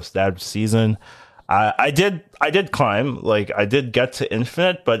the most that season. I did climb, like I did get to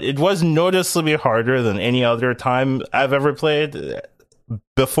infinite, but it was noticeably harder than any other time I've ever played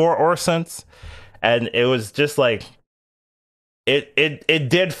before or since, and it was just like it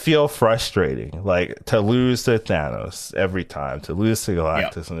did feel frustrating, like to lose to Thanos every time, to lose to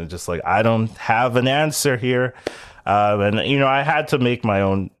Galactus, and it's just like I don't have an answer here. And I had to make my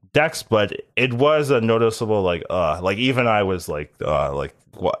own decks, but it was a noticeable like even I was like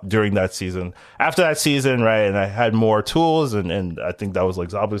during that season. After that season, right, and I had more tools, and I think that was like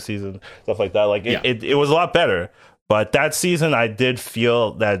Zabu season, stuff like that. Like it was a lot better. But that season, I did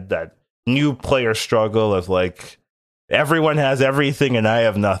feel that new player struggle of like everyone has everything and I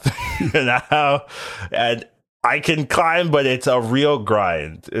have nothing, and I can climb, but it's a real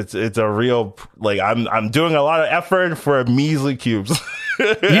grind. It's a real, like I'm doing a lot of effort for measly cubes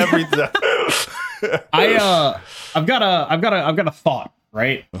every time. I've got a thought,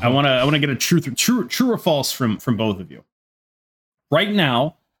 right? I want to get a true or false from both of you. Right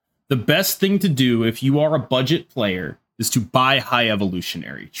now, the best thing to do if you are a budget player is to buy High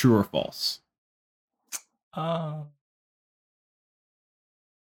Evolutionary. True or false?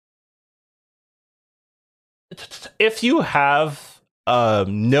 If you have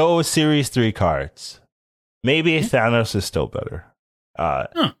no Series 3 cards, maybe Thanos is still better.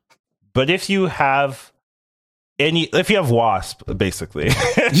 But if you have if you have Wasp, basically,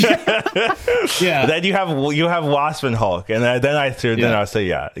 Yeah. then you have Wasp and Hulk, and then I'll say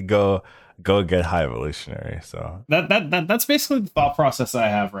go get High Evolutionary. So that's basically the thought process I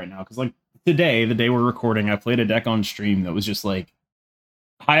have right now. Because like today, the day we're recording, I played a deck on stream that was just like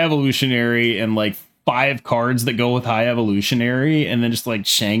High Evolutionary and like 5 cards that go with High Evolutionary, and then just like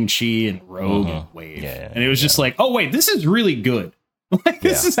Shang-Chi and Rogue and Wave. And it was just like, oh wait, this is really good. Like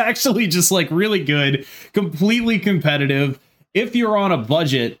this is actually just like really good, completely competitive. If you're on a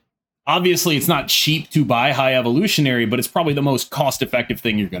budget, obviously it's not cheap to buy High Evolutionary, but it's probably the most cost-effective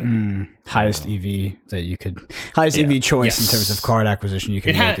thing you're gonna do. Highest EV that you could, EV choice in terms of card acquisition you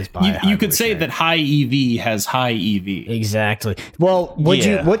can make is buy. You could say that High EV has high EV. Exactly. Well,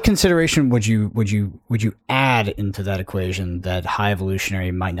 what consideration would you add into that equation that High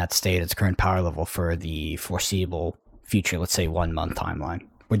Evolutionary might not stay at its current power level for the foreseeable future, let's say 1 month timeline?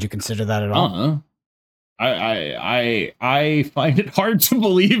 Would you consider that at all? I find it hard to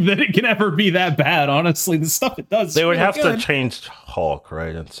believe that it can ever be that bad. Honestly, the stuff it does, they would have to change Hulk,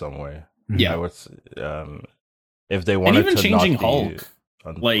 right, in some way. Yeah, if they wanted and even to changing not Hulk,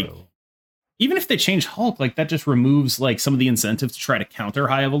 like even if they change Hulk, like that just removes like some of the incentive to try to counter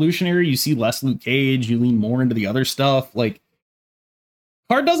High Evolutionary. You see less Luke Cage, you lean more into the other stuff. Like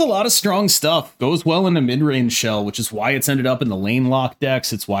card does a lot of strong stuff, goes well in the mid-range shell, which is why it's ended up in the lane lock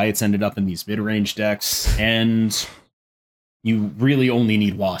decks. It's why it's ended up in these mid-range decks. And you really only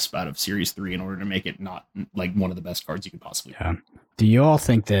need Wasp out of Series 3 in order to make it not like one of the best cards you could possibly have. Do you all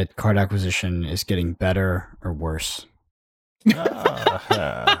think that card acquisition is getting better or worse? You're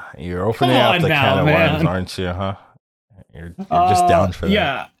opening up the can of worms, aren't you, huh? You're just down for that.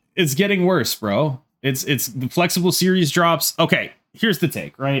 Yeah, it's getting worse, bro. It's the flexible series drops. Okay. Here's the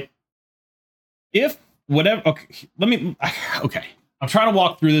take, right? If whatever, okay. I'm trying to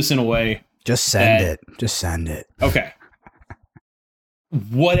walk through this in a way. Just send it. Just send it. Okay.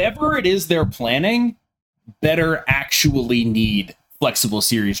 Whatever it is they're planning, better actually need flexible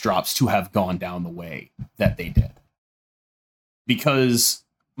series drops to have gone down the way that they did. Because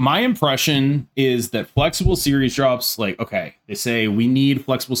my impression is that flexible series drops, like, okay, they say we need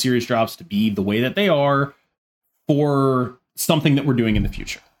flexible series drops to be the way that they are for something that we're doing in the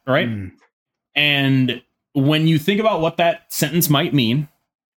future, right? And when you think about what that sentence might mean,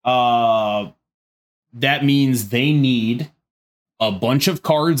 that means they need a bunch of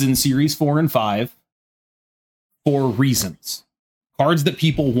cards in Series 4 and 5 for reasons. Cards that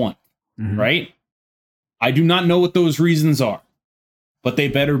people want, right? I do not know what those reasons are, but they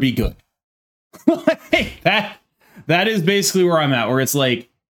better be good. That is basically where I'm at, where it's like,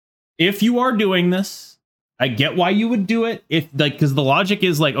 if you are doing this, I get why you would do it, if like, because the logic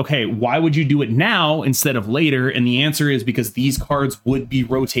is like, okay, why would you do it now instead of later? And the answer is because these cards would be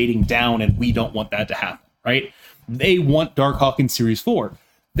rotating down and we don't want that to happen, right? They want Darkhawk in Series 4.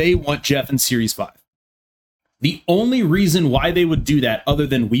 They want Jeff in Series 5. The only reason why they would do that, other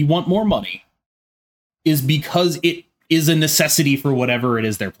than we want more money, is because it is a necessity for whatever it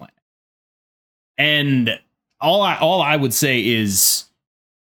is they're planning. And all I would say is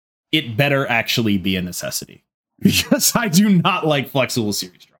it better actually be a necessity, because I do not like flexible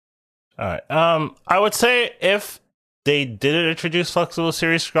series drops. All right. I would say if they didn't introduce flexible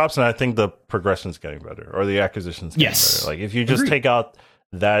series drops, and I think the progression's getting better, or the acquisition's getting better. Like if you just take out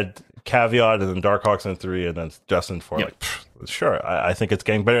that caveat and then Darkhawks in 3 and then Justin 4, like sure, I think it's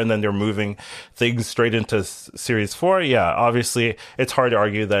getting better. And then they're moving things straight into Series 4. Yeah, obviously it's hard to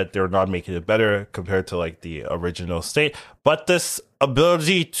argue that they're not making it better compared to like the original state, but this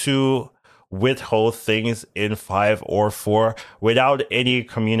ability to withhold things in 5 or 4 without any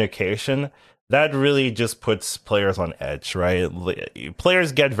communication, that really just puts players on edge, right?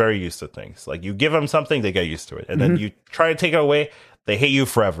 Players get very used to things. Like you give them something, they get used to it, and then you try to take it away, they hate you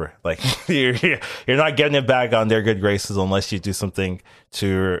forever. Like you're not getting it back on their good graces unless you do something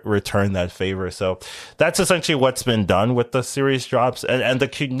to return that favor. So that's essentially what's been done with the series drops, and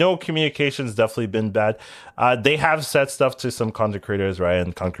the no communication's definitely been bad. They have said stuff to some content creators, right?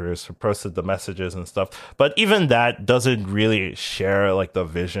 And content creators posted the messages and stuff, but even that doesn't really share like the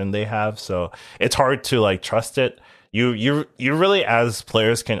vision they have. So it's hard to like trust it. You really, as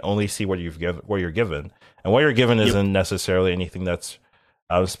players, can only see what you're given. And what you're given isn't necessarily anything that's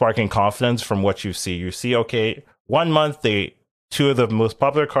sparking confidence from what you see. You see, okay, 1 month, 2 of the most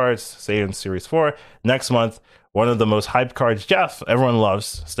popular cards stay in Series 4. Next month, one of the most hyped cards, Jeff, everyone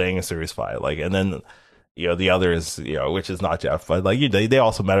loves, staying in Series 5. Like, and then, the others, which is not Jeff, but like they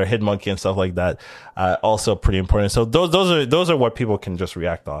also matter. Hidden Monkey and stuff like that, also pretty important. So those are what people can just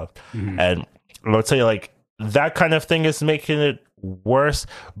react off. And I would say like that kind of thing is making it worse.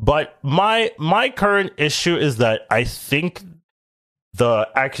 But my current issue is that I think the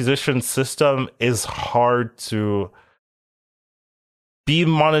acquisition system is hard to be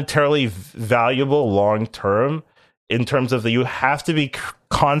monetarily valuable long term, in terms of that you have to be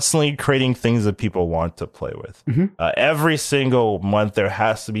constantly creating things that people want to play with. Every single month there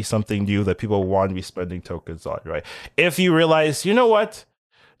has to be something new that people want to be spending tokens on, right? If you realize, you know what,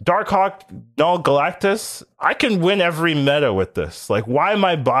 Darkhawk, Null Galactus, I can win every meta with this. Like, why am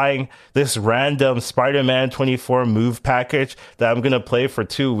I buying this random Spider-Man 24 move package that I'm going to play for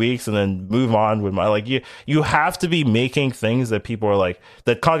 2 weeks and then move on with my, like, you have to be making things that people are like,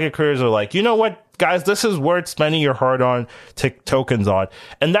 that content creators are like, you know what, guys, this is worth spending your hard-on tokens on.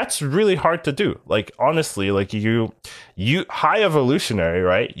 And that's really hard to do. Like, honestly, like, you High Evolutionary,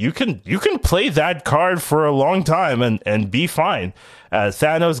 right? You can play that card for a long time and be fine.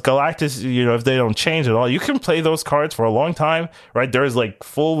 Thanos, Galactus, you know, if they don't change at all, you can play those cards for a long time, right? There's like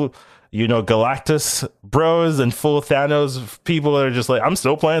full, you know, Galactus bros and full Thanos people that are just like, I'm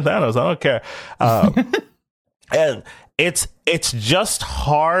still playing Thanos, I don't care. And it's just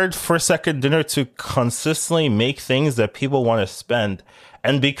hard for Second Dinner to consistently make things that people want to spend.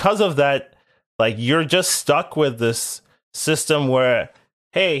 And because of that, like, you're just stuck with this system where,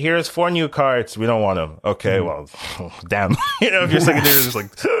 hey, here's 4 new cards. We don't want them. Okay, well, damn. You know, if you're Second Dinner, it's just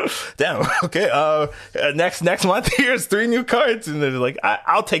like, damn. Okay, next month, here's 3 new cards, and they're like,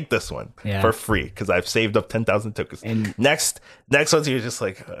 I'll take this one for free because I've saved up 10,000 tokens. And next one's you're just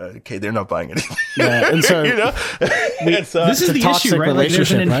like, okay, they're not buying anything. Yeah, and so you know, this is the issue, right? Like,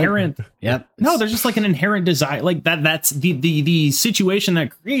 there's an inherent, right? No, there's just like an inherent desire, like that. That's the situation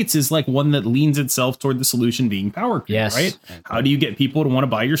that creates is like one that leans itself toward the solution being power creep, right? How do you get people to want to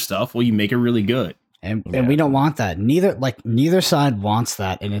buy your stuff? Well, you make it really good. And we don't want that. Neither side wants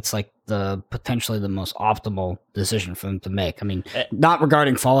that, and it's like the potentially the most optimal decision for them to make. I mean, not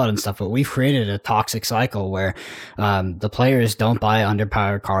regarding Fallout and stuff, but we've created a toxic cycle where the players don't buy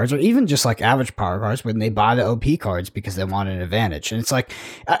underpowered cards, or even just like average power cards, when they buy the OP cards because they want an advantage. And it's like,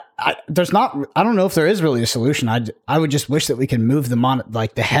 I don't know if there is really a solution. I would just wish that we can move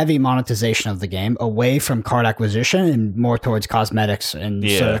the heavy monetization of the game away from card acquisition and more towards cosmetics and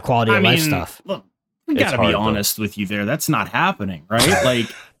sort of quality of life stuff. Look, I gotta be honest with you there. That's not happening, right? Like,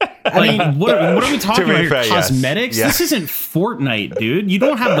 what are we talking about here? Cosmetics? Yes. This isn't Fortnite, dude. You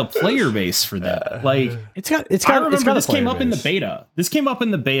don't have the player base for that. Like, I remember this came up in the beta. This came up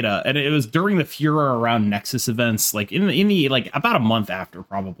in the beta, and it was during the furor around Nexus events, like in the like about a month after,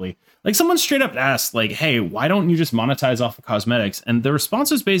 probably. Like, someone straight up asked, like, hey, why don't you just monetize off of cosmetics? And the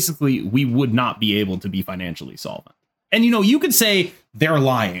response was basically, we would not be able to be financially solvent. And, you know, you could say they're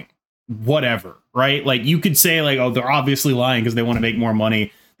lying. Whatever, right? Like, you could say like, oh, they're obviously lying because they want to make more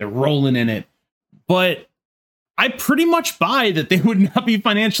money. They're rolling in it. But I pretty much buy that they would not be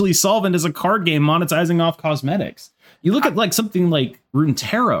financially solvent as a card game monetizing off cosmetics. You look at like something like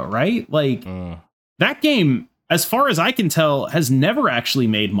Runeterra, right? Like that game, as far as I can tell, has never actually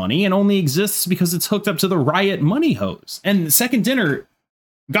made money and only exists because it's hooked up to the Riot money hose. And Second Dinner,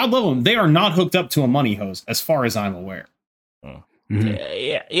 God love them, they are not hooked up to a money hose as far as I'm aware.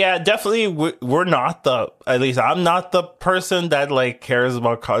 Yeah, definitely. We're not at least I'm not the person that like cares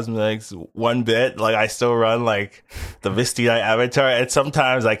about cosmetics one bit. Like, I still run like the Misty Knight avatar, and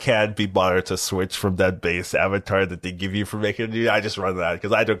sometimes I can't be bothered to switch from that base avatar that they give you for making it. I just run that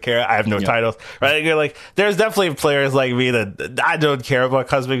because I don't care. I have no titles, right? You're like, there's definitely players like me that I don't care about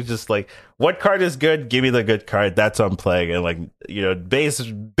cosmetics. Just like, what card is good? Give me the good card. That's what I'm playing. And like, you know,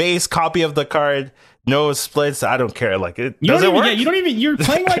 base copy of the card. No splits. I don't care. Like, it doesn't work. Yeah, you're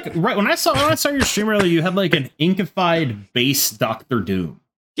playing like, right. When I saw your stream earlier, you had like an inkified base Doctor Doom.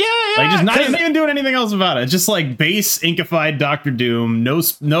 Yeah. Like, just not even doing anything else about it. Just like base inkified Doctor Doom. No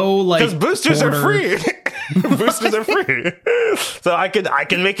like, because boosters are free. Boosters are free. So I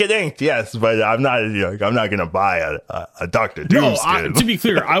can make it inked, yes, but I'm not gonna buy a Doctor Doom skin. To be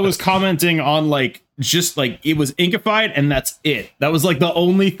clear, I was commenting on like, just like, it was inkified and that's it. That was like the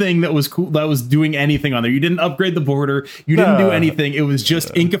only thing that was cool, that was doing anything on there. You didn't upgrade the border, you didn't do anything. It was just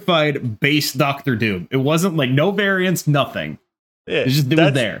inkified base Doctor Doom. It wasn't like no variants, nothing. Yeah, it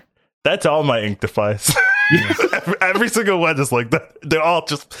was there. That's all my inkifies. Every single one is like that. They're all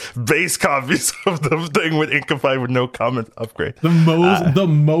just base copies of the thing with inkified with no common upgrade. The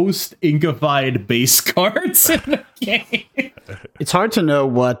most inkified base cards in the game. It's hard to know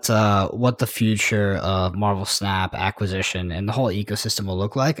what the future of Marvel Snap acquisition and the whole ecosystem will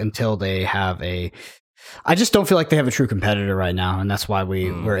look like until they have a I just don't feel like they have a true competitor right now, and that's why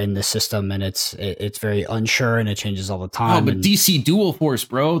we're in this system, and it's very unsure and it changes all the time. Oh, but DC Dual Force,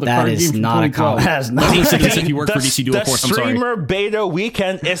 bro, the that card is game not a if you work for DC Dual Force, I'm sorry. The streamer beta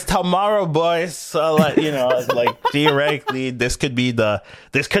weekend is tomorrow, boys. So like theoretically, this could be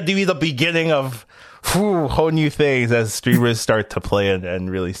the beginning of whole new things as streamers start to play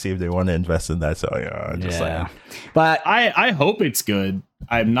and really see if they want to invest in that. So but I hope it's good.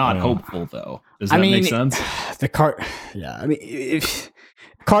 I'm not hopeful though. Does that make sense? The card, if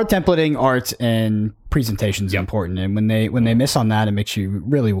card templating, art, and presentation is important, and when they miss on that, it makes you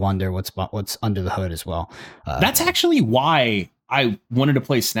really wonder what's under the hood as well. That's actually why I wanted to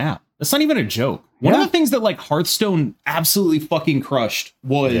play Snap. That's not even a joke. One of the things that like Hearthstone absolutely fucking crushed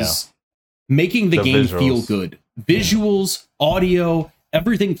was making the game visuals. Feel good. Visuals, audio,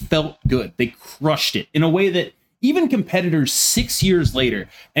 everything felt good. They crushed it in a way that even competitors 6 years later,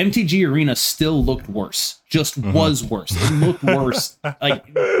 MTG Arena still looked worse. Just was worse. It looked worse, like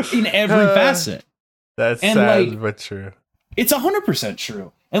in every facet. That's sad, but true. It's 100%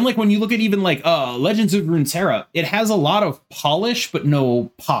 true. And like when you look at even like Legends of Runeterra, it has a lot of polish but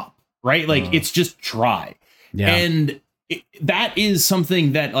no pop, right? Like it's just dry. Yeah. And that is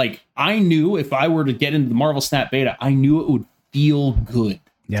something that like I knew if I were to get into the Marvel Snap beta, I knew it would feel good.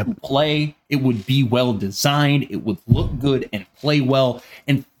 To play, it would be well designed, it would look good and play well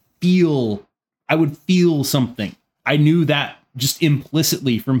and I would feel something. I knew that just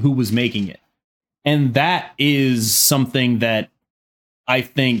implicitly from who was making it. And that is something that I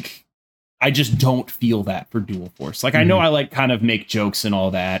think I just don't feel that for Dual Force. Like I know I like kind of make jokes and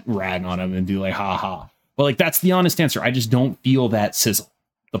all that, rag on them and do like ha. But like that's the honest answer. I just don't feel that sizzle,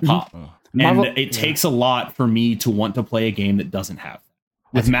 the pop. And it takes a lot for me to want to play a game that doesn't have that.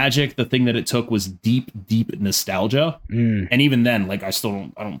 With Magic, the thing that it took was deep nostalgia. And even then, like I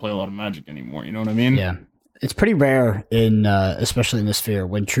don't play a lot of Magic anymore. You know what I mean? Yeah. It's pretty rare in, especially in this sphere,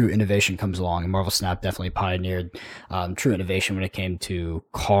 when true innovation comes along. And Marvel Snap definitely pioneered true innovation when it came to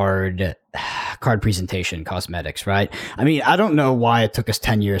card presentation, cosmetics, right? I mean, I don't know why it took us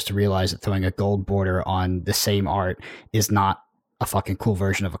 10 years to realize that throwing a gold border on the same art is not a fucking cool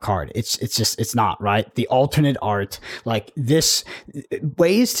version of a card. It's not, right? The alternate art, like this,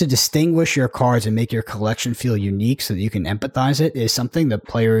 ways to distinguish your cards and make your collection feel unique so that you can empathize it is something that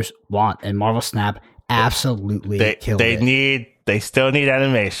players want. And Marvel Snap absolutely killed it. They still need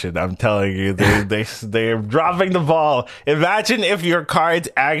animation. I'm telling you, they're dropping the ball. Imagine if your cards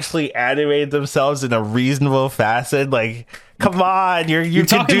actually animate themselves in a reasonable facet. Like, come on, you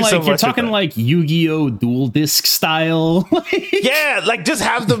can do so much. You're talking like YuGiOh dual disc style. Yeah, like just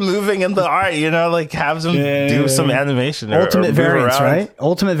have them moving in the art. Like have them do some animation. Ultimate variants, right?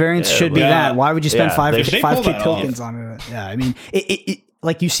 Ultimate variants should be that. Why would you spend 5K tokens on it? Yeah, I mean it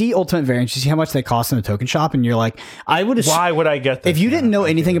like you see ultimate variants, you see how much they cost in a token shop, and you're like, why would I get this? If you didn't know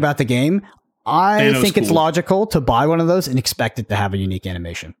anything about the game, I think it's logical to buy one of those and expect it to have a unique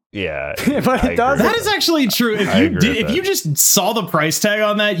animation. Yeah, but it does. That is actually true. If you just saw the price tag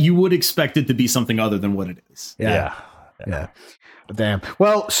on that, you would expect it to be something other than what it is. Yeah. Damn.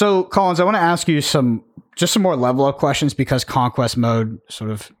 Well, so Collins, I want to ask you some more level up questions because conquest mode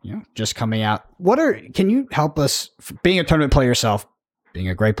sort of just coming out. Can you help us, being a tournament player yourself, being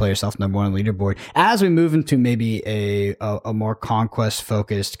a great player yourself, number one on the leaderboard, as we move into maybe a more conquest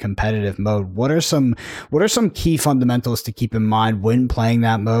focused competitive mode, what are some key fundamentals to keep in mind when playing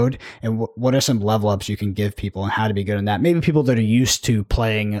that mode, and what are some level ups you can give people and how to be good in that? Maybe people that are used to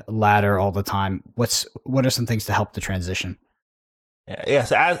playing ladder all the time, what are some things to help the transition?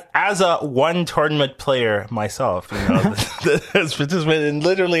 Yes, as a one tournament player myself, has participated in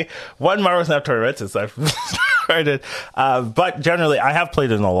literally one Marvel Snap tournament since I've started. But generally, I have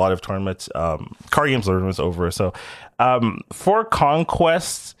played in a lot of tournaments, card games tournaments over. So for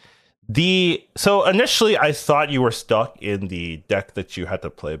conquest, so initially I thought you were stuck in the deck that you had to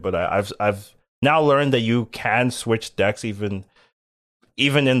play, but I've now learned that you can switch decks even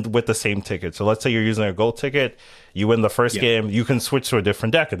with the same ticket. So let's say you're using a gold ticket, you win the first game, you can switch to a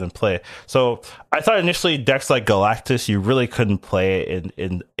different deck and then play. So I thought initially decks like Galactus, you really couldn't play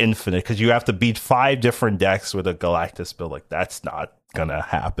in Infinite because you have to beat 5 different decks with a Galactus build. Like that's not gonna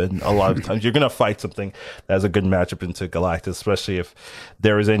happen. A lot of times you're gonna fight something that has a good matchup into Galactus, especially if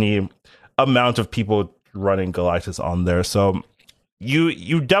there is any amount of people running Galactus on there. So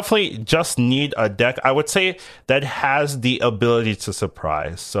you definitely just need a deck, I would say, that has the ability to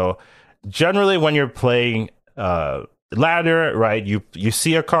surprise. So generally when you're playing ladder, right, you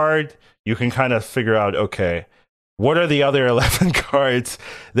see a card, you can kind of figure out, okay, what are the other 11 cards?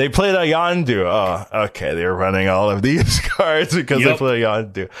 They played a Yondu. Oh, okay, they're running all of these cards because they played a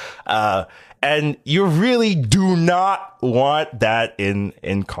Yondu. And you really do not want that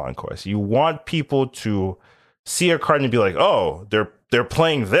in Conquest. You want people to see a card and be like, oh, they're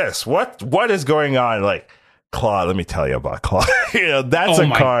playing this. What is going on? Like, Claw, let me tell you about Claw. That's a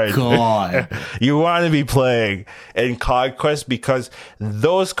card God. you want to be playing in Conquest, because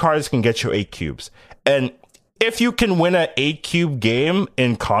those cards can get you 8 cubes. And if you can win an 8 cube game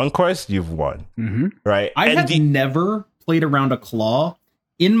in Conquest, you've won. Right? I have never played around a Claw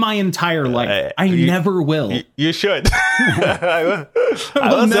in my entire life. I never will. You should. I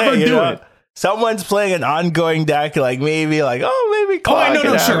will never do it. Someone's playing an ongoing deck, like maybe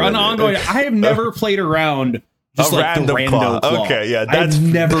Claw. Sure. An ongoing. I have never played around just like the random Claw. Okay, yeah, I've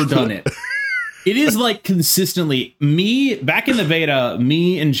never done it. It is like consistently me back in the beta.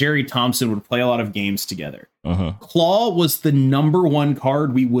 Me and Jerry Thompson would play a lot of games together. Claw was the number one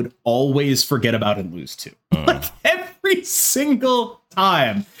card we would always forget about and lose to. Like every single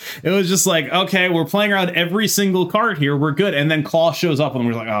time. It was just like, okay, we're playing around every single card here. We're good. And then Claw shows up and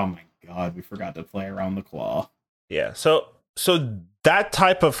we're like, oh my God, we forgot to play around the Claw. Yeah. So that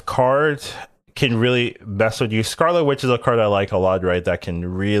type of card can really mess with you. Scarlet Witch is a card I like a lot, right? That can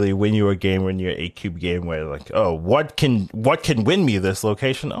really win you a game, win you an 8 cube game where like, oh, what can win me this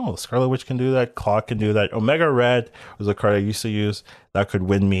location? Oh, Scarlet Witch can do that. Claw can do that. Omega Red was a card I used to use that could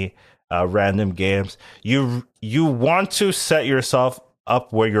win me random games. You want to set yourself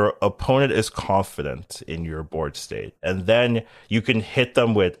up where your opponent is confident in your board state, and then you can hit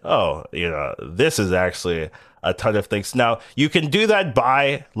them with, oh, this is actually a ton of things. Now, you can do that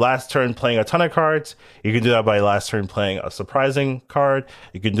by last turn playing a ton of cards. You can do that by last turn playing a surprising card.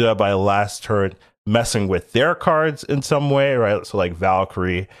 You can do that by last turn messing with their cards in some way, right? So like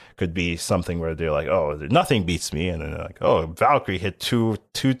Valkyrie could be something where they're like, oh, nothing beats me. And then they're like, oh, Valkyrie hit two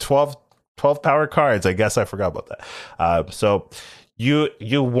 12 power cards. I guess I forgot about that. So you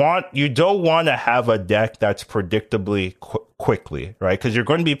don't want to have a deck that's predictably quickly, right? Because you're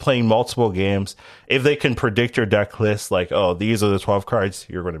going to be playing multiple games. If they can predict your deck list, like, oh, these are the 12 cards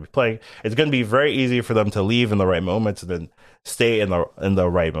you're going to be playing, it's going to be very easy for them to leave in the right moments and then stay in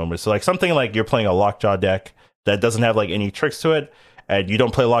the right moments. So like something like you're playing a Lockjaw deck that doesn't have like any tricks to it, and you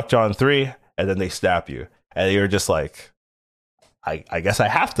don't play Lockjaw in 3, and then they snap you, and you're just like, I guess I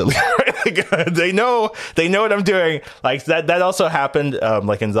have to leave. Like, they know what I'm doing. Like that also happened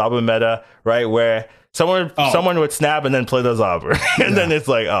like in Zabu meta, right? Where someone would snap and then play the Zabu. And then it's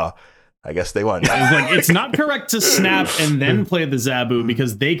like, oh, I guess they won. It's not correct to snap and then play the Zabu,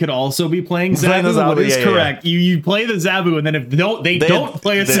 because they could also be playing Zabu. What is correct? Yeah. You play the Zabu, and then if they don't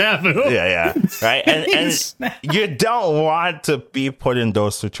play a Zabu. Yeah. Right. And you don't want to be put in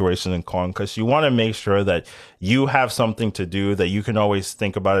those situations in Con, because you want to make sure that you have something to do, that you can always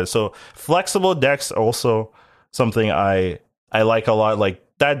think about it. So flexible decks also something I like a lot. Like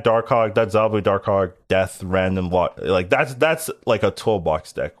that Darkhawk, that Zabu Darkhawk, Death, Random Lock, like that's like a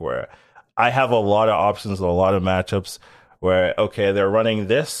toolbox deck where I have a lot of options, a lot of matchups where, okay, they're running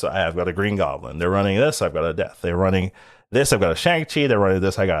this, I've got a Green Goblin. They're running this, I've got a Death. They're running this, I've got a Shang-Chi. They're running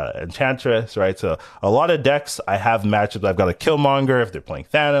this, I got an Enchantress, right? So a lot of decks, I have matchups. I've got a Killmonger if they're playing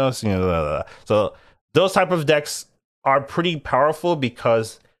Thanos, blah, blah, blah. So those type of decks are pretty powerful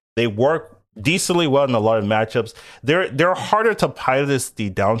because they work decently well in a lot of matchups. They're harder to pilot the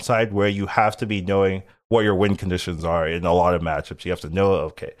downside, where you have to be knowing what your win conditions are in a lot of matchups. You have to know,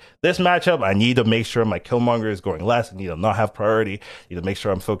 okay, this matchup, I need to make sure my Killmonger is going last. I need to not have priority. I need to make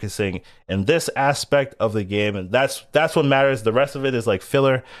sure I'm focusing in this aspect of the game. And that's what matters. The rest of it is like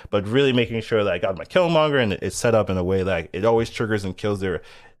filler, but really making sure that I got my Killmonger and it's set up in a way that it always triggers and kills their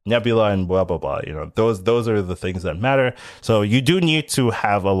Nebula and blah, blah, blah. Those are the things that matter. So you do need to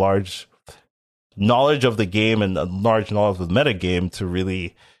have a large knowledge of the game and a large knowledge of the meta game to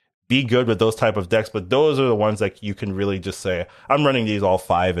really be good with those type of decks. But those are the ones that you can really just say, I'm running these all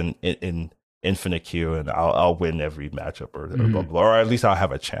 5 in infinite queue, and I'll win every matchup or blah, blah, or at least I'll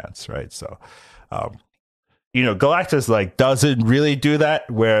have a chance, right? So Galactus like doesn't really do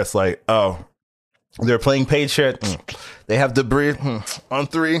that, where it's like, oh, they're playing paid shit, they have debris on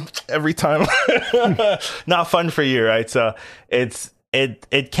 3 every time. Not fun for you, right? So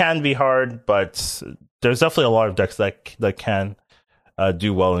it can be hard, but there's definitely a lot of decks that can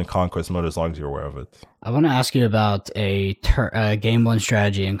do well in Conquest mode, as long as you're aware of it. I want to ask you about a game 1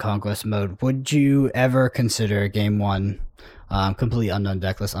 strategy in Conquest mode. Would you ever consider game 1 completely unknown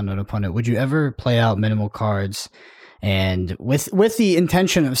decklist, unknown opponent? Would you ever play out minimal cards and with the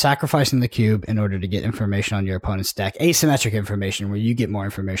intention of sacrificing the cube in order to get information on your opponent's deck, asymmetric information where you get more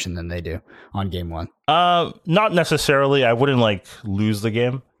information than they do on game 1? Not necessarily. I wouldn't lose the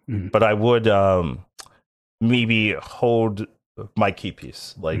game, but I would maybe hold my key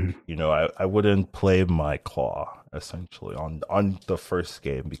piece. Like, you know, I wouldn't play my claw essentially on the first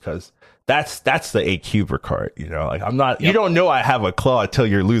game, because that's the AQ card, you know. Like, I'm not, you don't know I have a claw until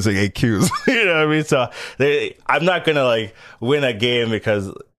you're losing AQs. You know what I mean? So I'm not gonna like win a game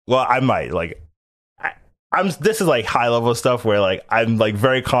because, well, I might like. This is like high level stuff where like I'm like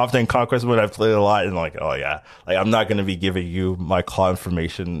very confident in conquest mode. I've played a lot and like, oh yeah, like I'm not going to be giving you my claw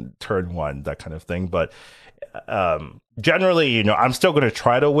information turn one, that kind of thing. But generally, you know, I'm still going to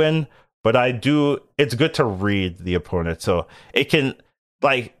try to win, but it's good to read the opponent. So it can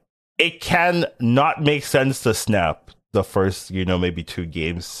not make sense to snap the first, you know, maybe 2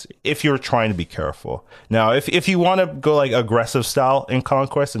 games if you're trying to be careful. Now, if you want to go like aggressive style in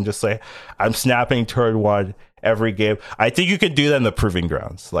conquest and just say I'm snapping turn 1 every game, I think you could do that in the proving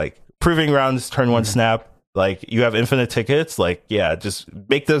grounds. Like proving grounds, turn 1 snap. Like you have infinite tickets. Like, yeah, just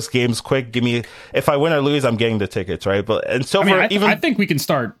make those games quick. Give me, if I win or lose, I'm getting the tickets, right? But and so I think we can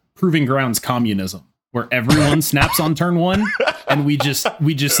start proving grounds communism, where everyone snaps on turn 1 and we just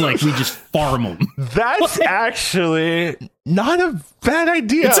farm them. That's actually not a bad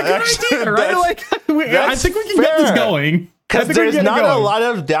idea. It's a good idea, right? Like, I think we can get this going. Because there's not a lot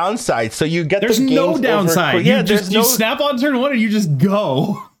of downsides. So you get there's the games no downside. Yeah, you snap on turn 1 and you just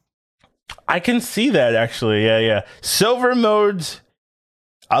go. I can see that actually. Yeah. Silver modes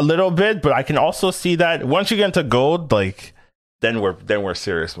a little bit, but I can also see that once you get into gold, like then we're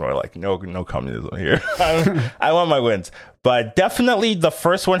serious more. Like no communism here. I want my wins. But definitely the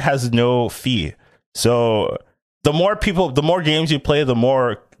first one has no fee. So the more games you play, the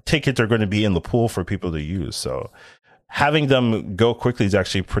more tickets are going to be in the pool for people to use. So having them go quickly is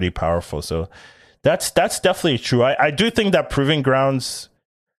actually pretty powerful. So that's definitely true. I do think that Proving Grounds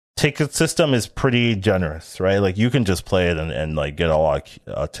ticket system is pretty generous, right? Like you can just play it and like get a lot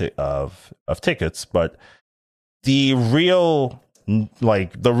of tickets, but the real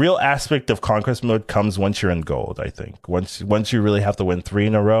aspect of conquest mode comes once you're in gold. I think once you really have to win 3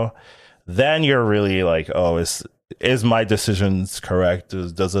 in a row, then you're really like, oh, is my decisions correct?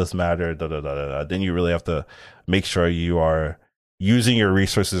 Does this matter? Then you really have to make sure you are using your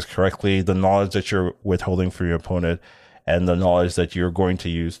resources correctly, the knowledge that you're withholding for your opponent, and the knowledge that you're going to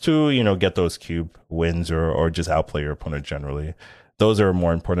use to, you know, get those cube wins or just outplay your opponent generally. Those are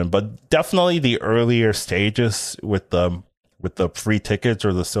more important. But definitely the earlier stages with the free tickets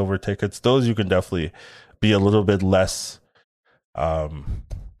or the silver tickets, those you can definitely be a little bit less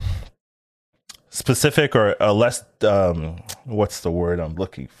specific or less what's the word I'm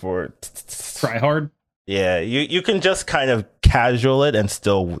looking for? Try hard. Yeah, you can just kind of casual it and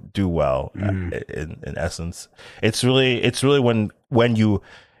still do well. In essence, it's really when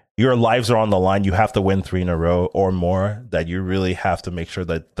your lives are on the line, you have to win 3 in a row or more, that you really have to make sure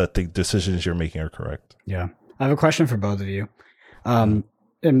that the decisions you're making are correct. Yeah, I have a question for both of you.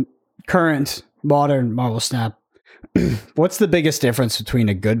 In current modern Marvel Snap, what's the biggest difference between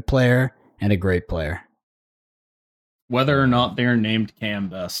a good player and a great player? Whether or not they're named Cam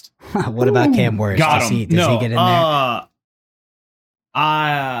Best. What about Cam Worst? Does he get in there?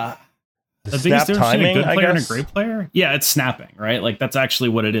 The biggest difference between a good player and a great player? Yeah, it's snapping, right? Like that's actually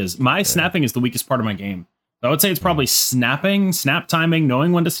what it is. My snapping is the weakest part of my game. So I would say it's probably snapping, snap timing,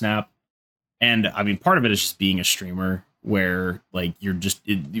 knowing when to snap. And I mean, part of it is just being a streamer where like you're just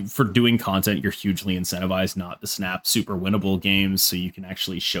for doing content, you're hugely incentivized not to snap super winnable games so you can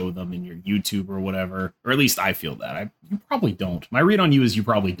actually show them in your YouTube or whatever. Or at least I feel that. You probably don't. My read on you is you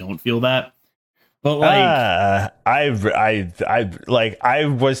probably don't feel that. But like I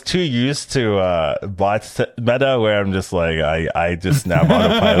was too used to bots meta where I'm just like I just snap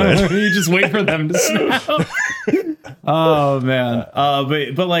autopilot. You just wait for them to snap. Oh man.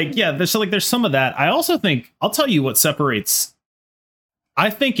 But like yeah, there's some of that. I also think I'll tell you what separates.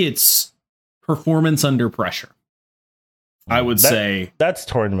 I think it's performance under pressure. I would say that's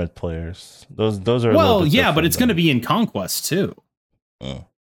tournament players. Those are well, yeah, but it's going to be in conquest too.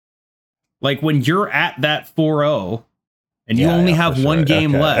 Like when you're at that 4-0 and you only have one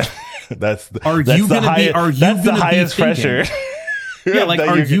game left. That's the highest pressure. Yeah, like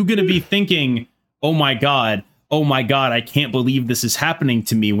are you going to be thinking, "Oh my god, I can't believe this is happening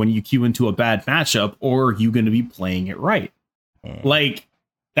to me" when you queue into a bad matchup, or are you going to be playing it right? Like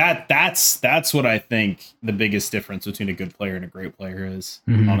that's what I think the biggest difference between a good player and a great player is,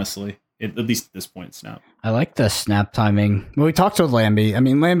 honestly. At least at this point, Snap. I like the snap timing. When we talked with Lambie, I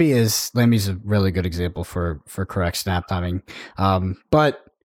mean, Lambie's a really good example for correct snap timing. But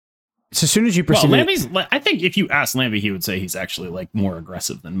as soon as you perceive I think if you ask Lambie, he would say he's actually like more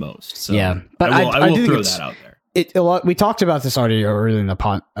aggressive than most. So yeah, but I will throw that out there. We talked about this already earlier in the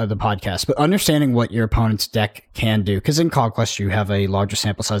podcast, but understanding what your opponent's deck can do, because in Conquest you have a larger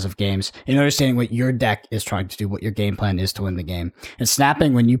sample size of games, and understanding what your deck is trying to do, what your game plan is to win the game, and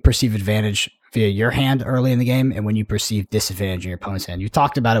snapping when you perceive advantage via your hand early in the game, and when you perceive disadvantage in your opponent's hand. You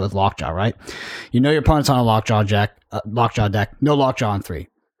talked about it with Lockjaw, right? You know your opponent's on a Lockjaw deck, no Lockjaw on 3,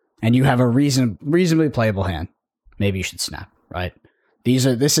 and you have a reasonably playable hand. Maybe you should snap, right? This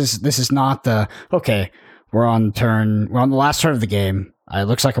is not the okay. We're on the last turn of the game. It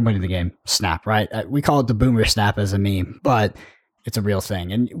looks like I'm winning the game. Snap, right? We call it the boomer snap as a meme, but it's a real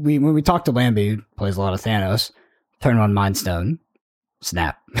thing. And when we talk to Lambie, who plays a lot of Thanos, turn 1 Mind Stone,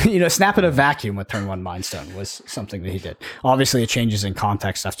 snap. Snap in a vacuum with turn 1 Mind Stone was something that he did. Obviously, it changes in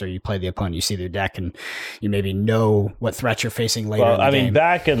context after you play the opponent. You see their deck, and you maybe know what threats you're facing later. Well, I mean,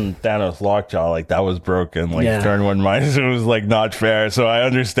 back in Thanos Lockjaw, like that was broken. Like turn 1 Mind Stone was like not fair. So I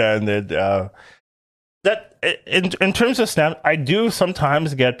understand it. That in terms of snap, I do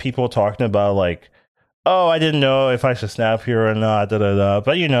sometimes get people talking about like, oh, I didn't know if I should snap here or not, but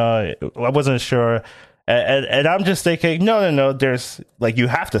I wasn't sure, and I'm just thinking, no, there's like you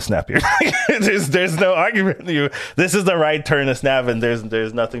have to snap here. there's no argument. This is the right turn to snap, and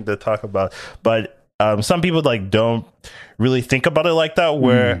there's nothing to talk about. But some people like don't really think about it like that,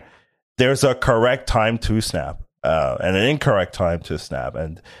 where there's a correct time to snap. And an incorrect time to snap,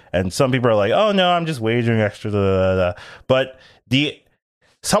 and some people are like, oh no, I'm just wagering extra, but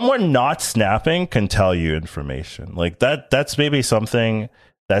someone not snapping can tell you information like that's maybe something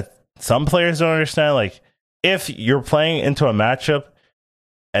that some players don't understand. Like if you're playing into a matchup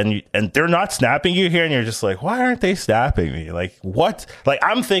and they're not snapping you here, and you're just like, why aren't they snapping me? Like what? Like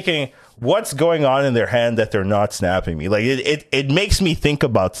I'm thinking, what's going on in their hand that they're not snapping me? Like it makes me think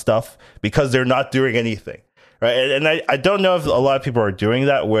about stuff because they're not doing anything. Right, and I don't know if a lot of people are doing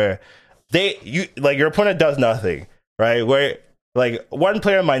that, where your opponent does nothing, right? Where like one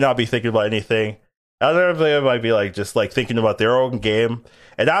player might not be thinking about anything, other player might be like just like thinking about their own game,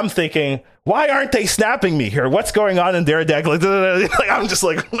 and I'm thinking, why aren't they snapping me here? What's going on in their deck? Like I'm just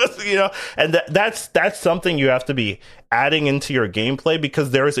like, and that's something you have to be adding into your gameplay,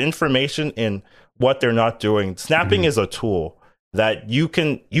 because there is information in what they're not doing. Snapping is a tool that you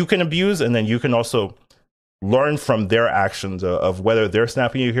can abuse, and then you can also learn from their actions of whether they're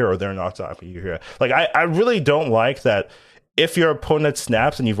snapping you here or they're not snapping you here. Like I really don't like that if your opponent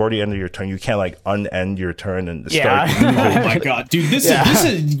snaps and you've already ended your turn, you can't like unend your turn and start. Oh my god, dude! This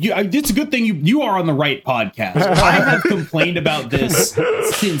is it's a good thing you are on the right podcast. I have complained about this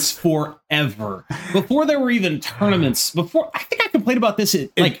since forever. Before there were even tournaments. I think I complained about this.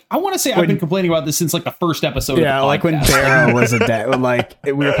 I want to say I've been complaining about this since like the first episode. Yeah, of the like when Barrow was we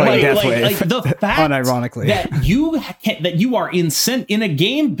were playing Deathwave. Like the fact unironically that you are in a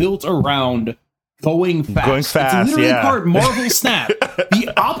game built around going fast. It's literally called Marvel Snap.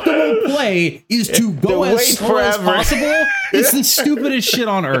 The optimal play is to go as slow as possible. It's the stupidest shit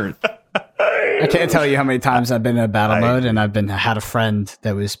on earth. I can't tell you how many times I've been in a battle mode and had a friend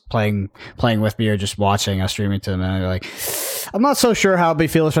that was playing with me or just watching. I was streaming to them, and they're like, I'm not so sure how I'll be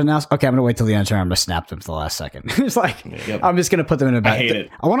feeling right now. Okay, I'm gonna wait till the end of the turn. I'm gonna snap them for the last second. It's like, I'm just gonna put them in a battle. I hate it.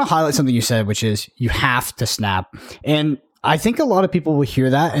 I want to highlight something you said, which is you have to snap. And I think a lot of people will hear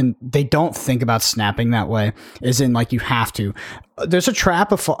that and they don't think about snapping that way, as in like you have to. There's a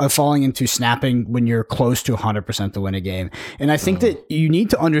trap of falling into snapping when you're close to 100% to win a game. And I think that you need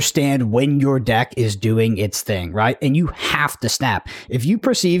to understand when your deck is doing its thing, right? And you have to snap. If you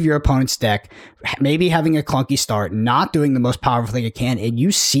perceive your opponent's deck maybe having a clunky start, not doing the most powerful thing it can, and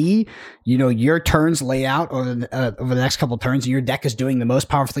you see, your turns lay out over the next couple of turns, and your deck is doing the most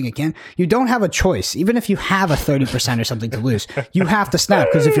powerful thing it can, you don't have a choice. Even if you have a 30% or something to lose, you have to snap,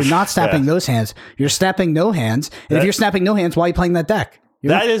 because if you're not snapping those hands, you're snapping no hands. And if you're snapping no hands, why are you playing that deck?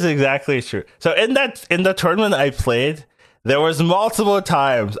 That is exactly true. So in the tournament I played, there was multiple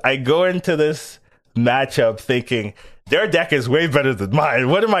times I go into this matchup thinking their deck is way better than mine.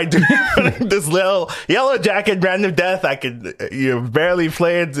 What am I doing? This little yellow jacket random death, I can barely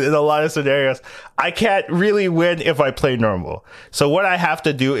play it in a lot of scenarios. I can't really win if I play normal. So what I have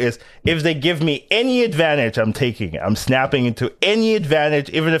to do is, if they give me any advantage, I'm taking it. I'm snapping into any advantage,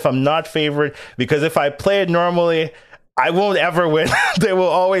 even if I'm not favored, because if I play it normally, I won't ever win. They will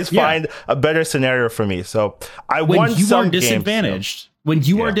always find a better scenario for me. So when you are disadvantaged,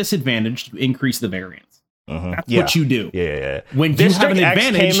 you increase the variance. That's what you do. Yeah. When you have an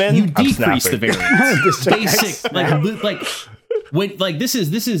advantage, you decrease the variance. Basic,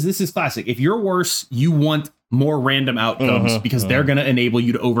 this is classic. If you're worse, you want more random outcomes because they're going to enable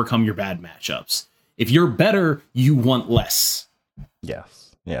you to overcome your bad matchups. If you're better, you want less.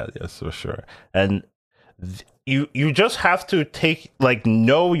 Yes, for sure. And you just have to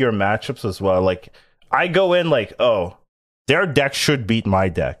know your matchups as well. Like, I go in like, oh, their deck should beat my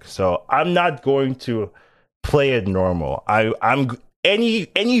deck, so I'm not going to play it normal. I'm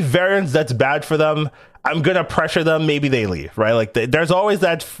any variance that's bad for them, I'm gonna pressure them. Maybe they leave, right? Like, there's always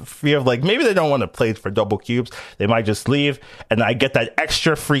that fear of like, maybe they don't want to play for double cubes, they might just leave, and I get that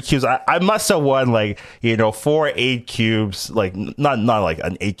extra free cubes. I must have won like 4 8 cubes, like not like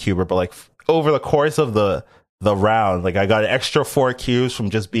an 8 cuber, but like over the course of the round, like I got an extra 4 cubes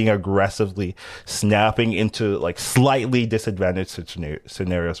from just being aggressively snapping into like slightly disadvantaged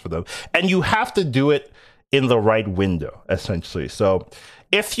scenarios for them. And you have to do it in the right window, essentially. So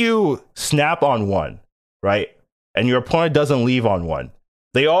if you snap on 1, right, and your opponent doesn't leave on 1,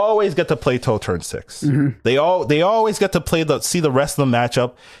 they always get to play till turn 6. Mm-hmm. They always get to see the rest of the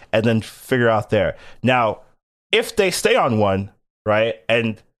matchup and then figure out there. Now, if they stay on 1, right,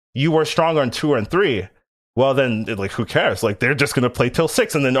 and you were strong on 2 and 3, well, then, like, who cares? Like, they're just going to play till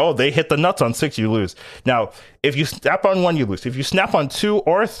 6, and then, they hit the nuts on 6, you lose. Now, if you snap on 1, you lose. If you snap on 2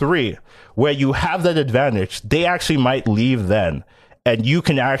 or 3, where you have that advantage, they actually might leave then, and you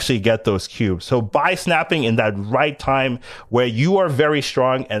can actually get those cubes. So by snapping in that right time where you are very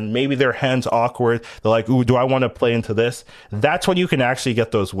strong and maybe their hand's awkward, they're like, ooh, do I want to play into this? That's when you can actually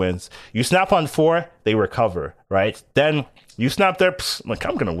get those wins. You snap on 4, they recover, right? Then you snap there, like,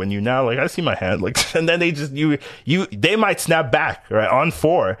 I'm gonna win you now. Like, I see my hand, like, and then they just they might snap back, right, on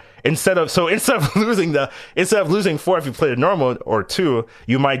 4 instead of losing 4 if you played a normal or 2,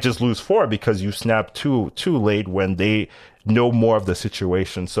 you might just lose 4 because you snapped too late when they know more of the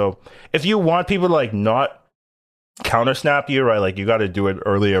situation. So if you want people to like not counter snap you, right, like you got to do it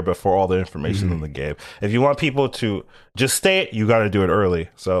earlier before all the information in the game. If you want people to just stay it, you got to do it early.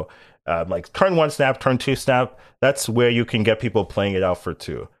 So like turn 1 snap, turn 2 snap, that's where you can get people playing it out for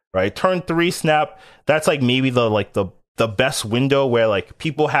 2, right? Turn 3 snap, that's like maybe the best window where like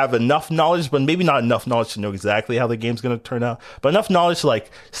people have enough knowledge, but maybe not enough knowledge to know exactly how the game's going to turn out, but enough knowledge to like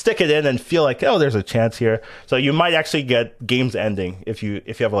stick it in and feel like, oh, there's a chance here. So you might actually get games ending if you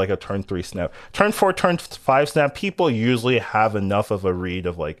have like a turn 3 snap. Turn 4, turn 5 snap, people usually have enough of a read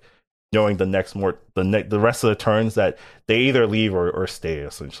of like knowing the rest of the turns that they either leave or stay,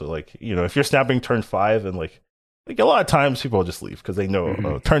 essentially. Like, if you're snapping turn 5 and like a lot of times people just leave because they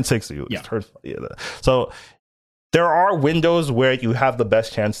know turn 6 you lose, turn 5, So there are windows where you have the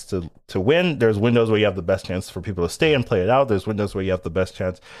best chance to win. There's windows where you have the best chance for people to stay and play it out. There's windows where you have the best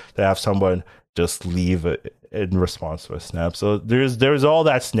chance to have someone just leave in response to a snap. So there's all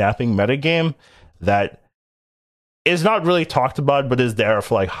that snapping metagame that is not really talked about, but is there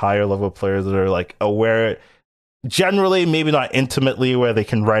for like higher level players that are like aware, generally, maybe not intimately, where they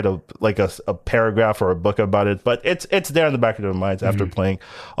can write a paragraph or a book about it, but it's there in the back of their minds after playing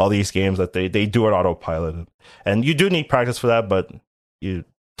all these games that they do it autopilot. And you do need practice for that, but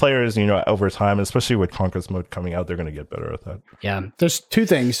players, over time, especially with conquest mode coming out, they're going to get better at that. Yeah, there's 2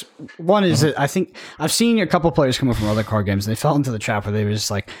 things. One is that I think I've seen a couple players come up from other card games, and they fell into the trap where they were just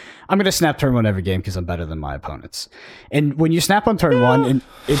like, I'm going to snap turn 1 every game because I'm better than my opponents. And when you snap on turn 1, and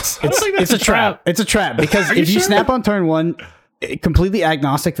it's a trap. It's a trap because if you snap on turn 1, completely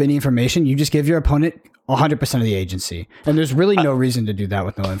agnostic of any information, you just give your opponent 100% of the agency, and there's really no reason to do that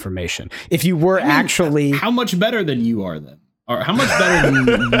with no information. If you were actually, how much better than you are then? Or how much better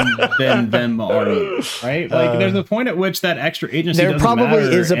than them are you, right? Like, there's a point at which that extra agency there doesn't probably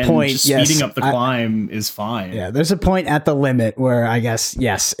matter, is a and point. Just yes, speeding up the climb is fine. Yeah, there's a point at the limit where I guess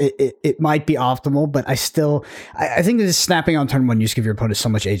yes, it might be optimal, but I think that snapping on turn 1, you just give your opponent so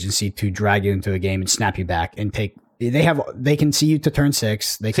much agency to drag you into a game and snap you back and take. They can see you to turn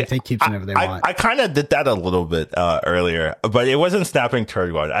 6. They can take cubes whenever they want. I kind of did that a little bit earlier, but it wasn't snapping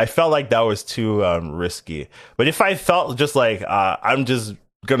turn 1. I felt like that was too risky. But if I felt just like I'm just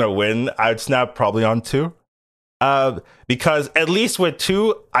gonna win, I'd snap probably on 2. Because at least with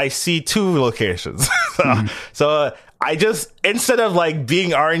 2, I see 2 locations. So I just, instead of like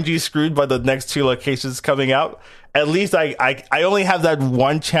being RNG screwed by the next 2 locations coming out, at least I only have that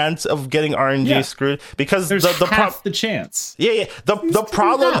one chance of getting RNG screwed, because there's half the chance. Yeah. The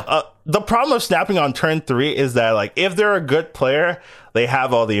problem of snapping on turn 3 is that, like, if they're a good player, they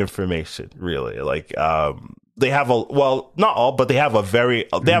have all the information, really. Like, they have not all, but they have a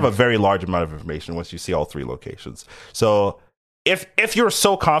very large amount of information once you see all 3 locations. So if you're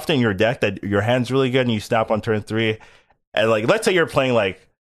so confident in your deck that your hand's really good and you snap on turn 3, and like, let's say you're playing like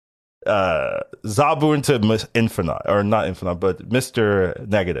Zabu into Infinite, or not Infinite, but Mr.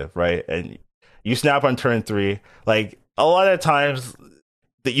 Negative, right? And you snap on turn 3, like, a lot of times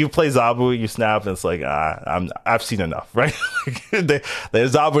that you play Zabu, you snap, and it's like, I've seen enough, right? They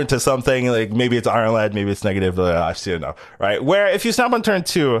Zabu into something, like maybe it's Iron Lad, maybe it's negative, but I've seen enough, right? Where if you snap on turn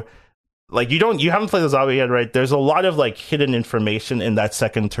 2, like you haven't played the Zabu yet, right? There's a lot of like hidden information in that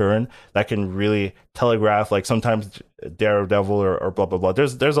second turn that can really telegraph, like sometimes Daredevil or blah blah blah.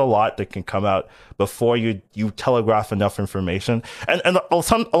 There's a lot that can come out before you telegraph enough information, and a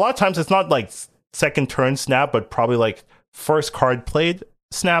lot of times it's not like second turn snap, but probably like first card played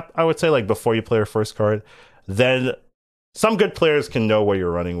snap. I would say like before you play your first card, then some good players can know where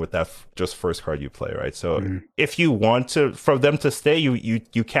you're running with that just first card you play, right? So if you want to, for them to stay,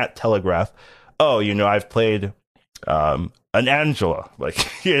 you can't telegraph, oh, I've played an Angela, like,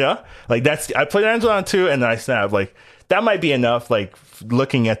 like I played Angela on 2 and then I snap. Like that might be enough, like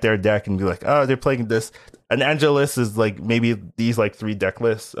looking at their deck and be like, oh, they're playing this. An Angela list is like maybe these like 3 deck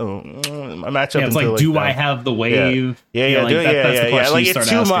lists. A matchup. Yeah, it's like, do I have the wave? Yeah. Like it's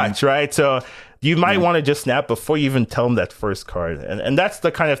too much, right? So you might want to just snap before you even tell them that first card, and that's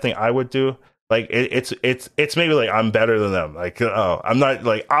the kind of thing I would do. Like it's maybe like I'm better than them. Like I'm not,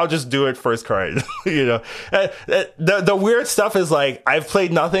 like I'll just do it first card. The weird stuff is like I've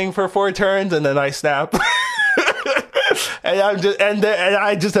played nothing for 4 turns and then I snap. And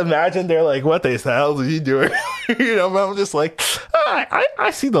I just imagine they're like, what the hell are you doing? But I'm just like,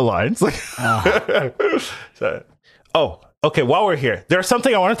 I see the lines. Like, okay. While we're here, there's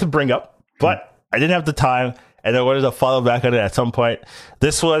something I wanted to bring up, but I didn't have the time, and I wanted to follow back on it at some point.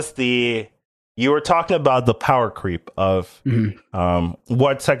 This was you were talking about the power creep of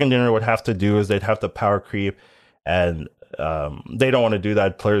what second dinner would have to do is they'd have to power creep, and they don't want to do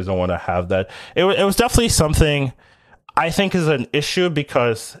that. Players don't want to have that. It was definitely something I think is an issue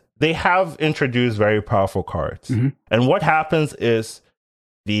because they have introduced very powerful cards, and what happens is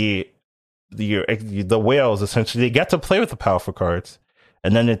the whales essentially, they get to play with the powerful cards,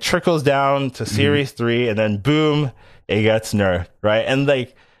 and then it trickles down to Series 3, and then boom, it gets nerfed, right? And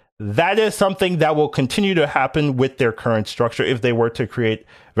like that is something that will continue to happen with their current structure if they were to create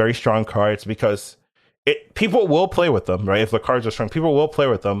very strong cards, because people will play with them, right? If the cards are strong, people will play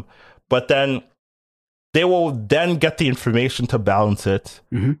with them, but then they will then get the information to balance it.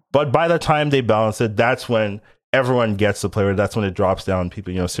 But by the time they balance it, that's when everyone gets to play with it. That's when it drops down,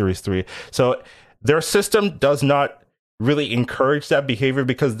 people, Series 3. So their system does not really encourage that behavior,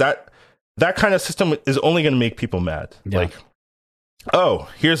 because that kind of system is only going to make people mad. Like, oh,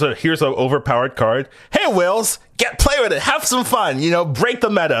 here's a overpowered card. Hey, Wills, play with it, have some fun, break the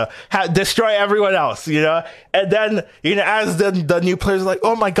meta, destroy everyone else, and then as the new players are like,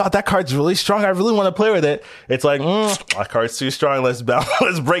 oh my god, that card's really strong, I really want to play with it. It's like, that card's too strong, let's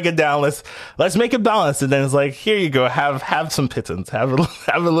break it down, let's make it balanced. And then it's like, here you go, have some pittance, have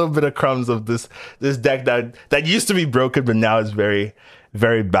a little bit of crumbs of this deck that used to be broken but now is very,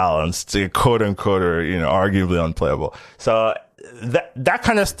 very balanced, quote unquote, or arguably unplayable. So that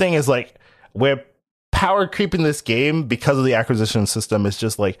kind of thing is like where power creep in this game, because of the acquisition system, is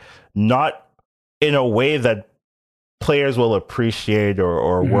just like not in a way that players will appreciate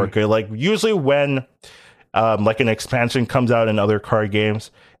or work. Like usually when like an expansion comes out in other card games,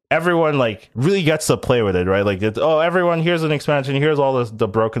 everyone like really gets to play with it, right? Like everyone, here's an expansion, here's all the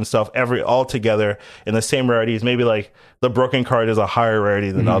broken stuff, all together in the same rarities. Maybe like the broken card is a higher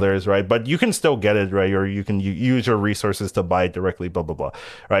rarity than others, right? But you can still get it, right? Or you can use your resources to buy it directly, blah blah blah,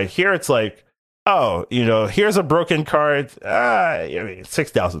 right? Here it's like, oh, here's a broken card,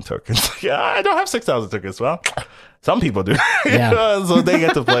 6,000 tokens. I don't have 6,000 tokens. Well, some people do. So they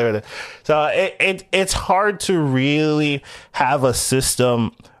get to play with it. So it's hard to really have a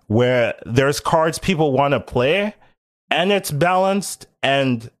system where there's cards people want to play and it's balanced,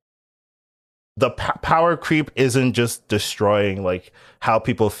 and the power creep isn't just destroying like how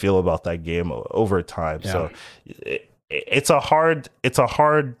people feel about that game over time. So it's a hard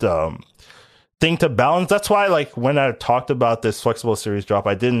thing to balance. That's why, like, when I talked about this flexible series drop,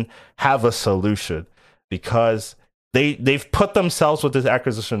 I didn't have a solution, because they've put themselves with this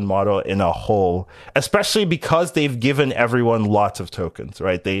acquisition model in a hole, especially because they've given everyone lots of tokens,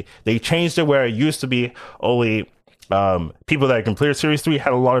 right? They changed it where it used to be only people that completed Series 3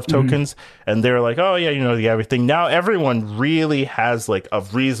 had a lot of tokens, and they were like, oh yeah, everything. Now everyone really has like a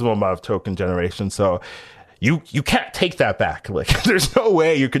reasonable amount of token generation, so you can't take that back. Like, there's no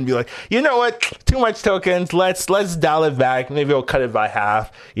way you can be like, you know what, too much tokens, let's dial it back, maybe we'll cut it by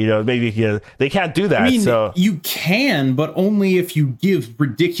half, maybe they can't do that. So you can, but only if you give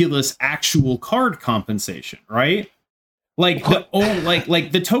ridiculous actual card compensation, right? Like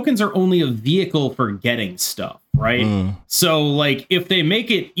the tokens are only a vehicle for getting stuff, right? So like if they make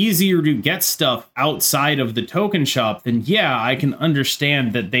it easier to get stuff outside of the token shop, then yeah, I can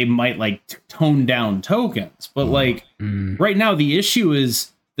understand that they might like tone down tokens. But like right now the issue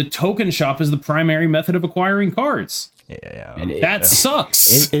is the token shop is the primary method of acquiring cards. That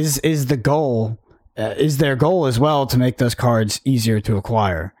sucks. Is the goal is their goal as well to make those cards easier to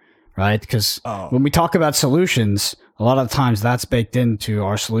acquire, right? Because when we talk about solutions, a lot of times that's baked into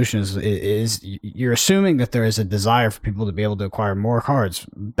our solutions is you're assuming that there is a desire for people to be able to acquire more cards,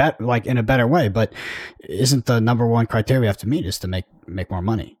 like in a better way. But isn't the number one criteria we have to meet is to make more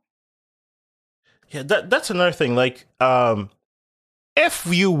money? Yeah, that's another thing. Like, if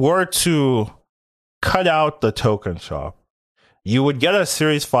you were to cut out the token shop, you would get a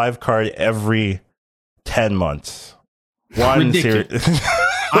Series 5 card every 10 months. One series.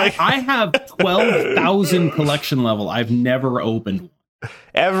 I have 12,000 collection level. I've never opened one.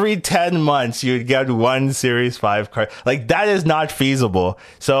 Every 10 months, you'd get one Series 5 card. Like, that is not feasible.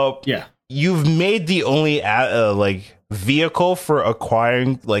 So, yeah, you've made the only like vehicle for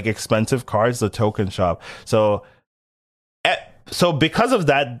acquiring like expensive cards the token shop. So because of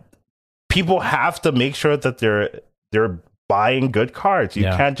that, people have to make sure that they're buying good cards. You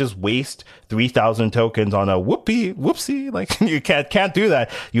can't just waste 3,000 tokens on a whoopsie. Like you can't do that.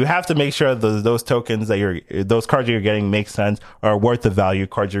 You have to make sure those tokens those cards you're getting make sense, are worth the value,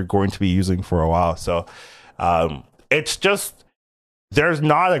 cards you're going to be using for a while. So it's just, there's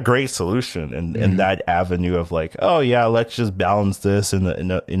not a great solution in that avenue of like, oh yeah, let's just balance this in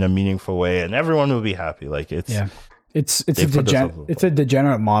a meaningful way and everyone will be happy. Like it's a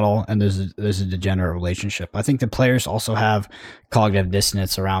degenerate model, and there's a degenerate relationship. I think the players also have cognitive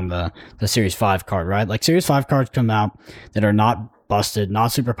dissonance around the Series 5 card, right? Like Series 5 cards come out that are not busted,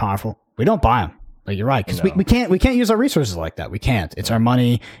 not super powerful. We don't buy them. Like you're right, because we can't use our resources like that. We can't. It's our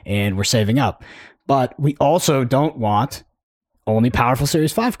money, and we're saving up. But we also don't want only powerful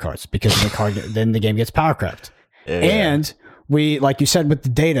Series 5 cards, because then the game gets power crept. And we, like you said, with the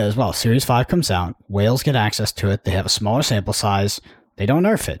data as well, Series 5 comes out, whales get access to it, they have a smaller sample size, they don't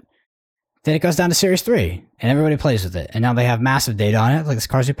nerf it. Then it goes down to Series 3, and everybody plays with it. And now they have massive data on it, like this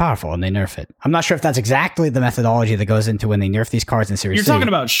card's too powerful, and they nerf it. I'm not sure if that's exactly the methodology that goes into when they nerf these cards in Series 3. You're talking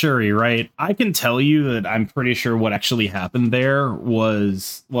about Shuri, right? I can tell you that I'm pretty sure what actually happened there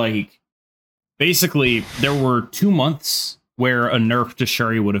was, like, basically, there were 2 months where a nerf to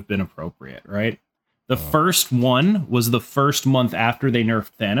Shuri would have been appropriate, right? The first one was the first month after they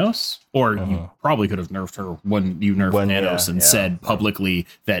nerfed Thanos, or you probably could have nerfed her when you nerfed Thanos and said publicly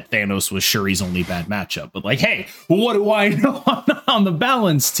that Thanos was Shuri's only bad matchup. But like, hey, what do I know on the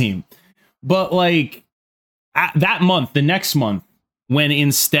balance team? But like that month, the next month, when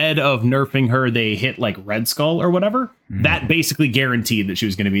instead of nerfing her, they hit like Red Skull or whatever, that basically guaranteed that she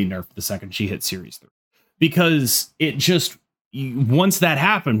was going to be nerfed the second she hit Series 3. Because it just, once that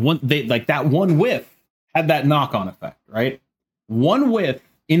happened, that one whiff had that knock-on effect, right? One whiff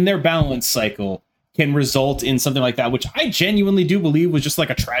in their balance cycle can result in something like that, which I genuinely do believe was just like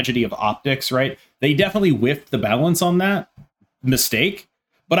a tragedy of optics, right? They definitely whiffed the balance on that mistake,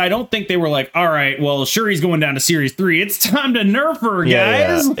 but I don't think they were like, all right, well, Shuri's going down to Series 3. It's time to nerf her,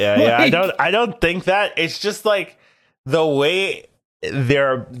 guys. Yeah. I don't think that. It's just like the way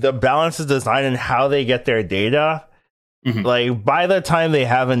the balance is designed and how they get their data. Like by the time they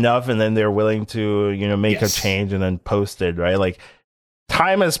have enough and then they're willing to, make a change and then post it, right? Like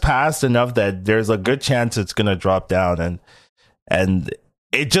time has passed enough that there's a good chance it's going to drop down and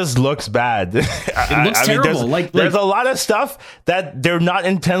it just looks bad. It looks terrible. There's a lot of stuff that they're not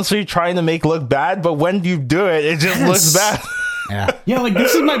intentionally trying to make look bad, but when you do it, it just looks bad. Yeah, like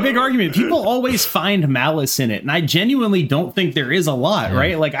this is my big argument. People always find malice in it, and I genuinely don't think there is a lot,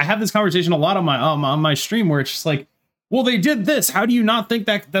 right? Like I have this conversation a lot on my stream where it's just like, well, they did this. How do you not think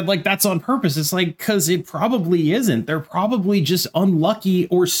that like that's on purpose? It's like, because it probably isn't. They're probably just unlucky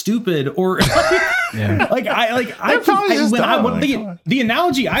or stupid or the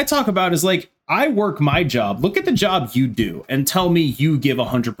analogy I talk about is like, I work my job. Look at the job you do and tell me you give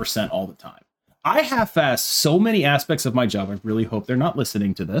 100% all the time. I half-ass so many aspects of my job. I really hope they're not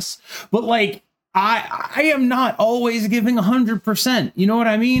listening to this, but like I am not always giving 100%. You know what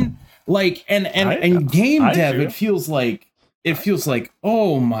I mean? Like and game dev, it feels like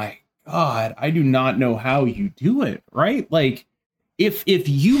oh my god, I do not know how you do it, right? Like if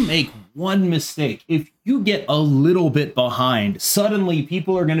you make one mistake, if you get a little bit behind, suddenly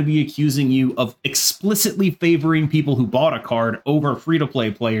people are going to be accusing you of explicitly favoring people who bought a card over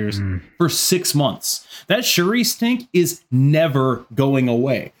free-to-play players for 6 months. That Shuri stink is never going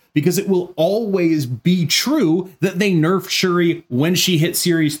away. because it will always be true that they nerfed Shuri when she hit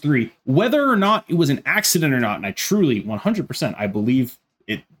Series 3, whether or not it was an accident or not. And I truly 100% I believe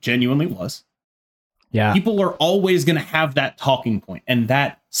it genuinely was. Yeah. People are always going to have that talking point, and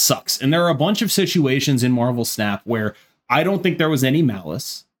that sucks. And there are a bunch of situations in Marvel Snap where I don't think there was any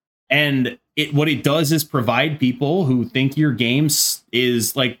malice. And what it does is provide people who think your game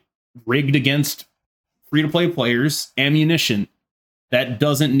is like rigged against free-to-play players ammunition that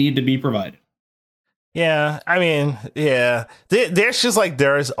doesn't need to be provided. Yeah, I mean, yeah. There's just like,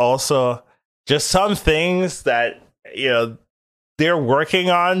 there's also just some things that, you know, they're working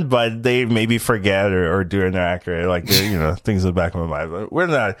on, but they maybe forget or do inaccurate. Like, you know, things in the back of my mind. But we're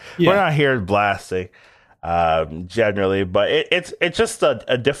not here blasting generally, but it's just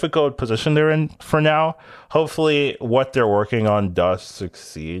a difficult position they're in for now. Hopefully what they're working on does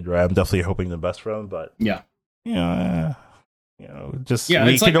succeed, right? I'm definitely hoping the best for them, but you know, just we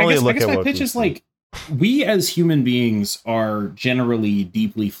it's can like, only I look guess at my what pitch is like, we as human beings are generally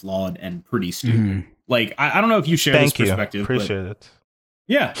deeply flawed and pretty stupid. Mm-hmm. Like, I don't know if you share this perspective. Appreciate it.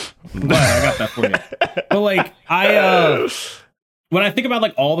 Yeah, I'm glad I got that for you. But like, when I think about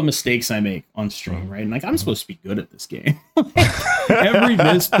like all the mistakes I make on stream, right? And like, I'm supposed to be good at this game. Every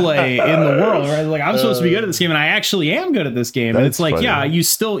misplay in the world, right? Like, I'm supposed to be good at this game, and I actually am good at this game. And it's like, funny. Yeah, you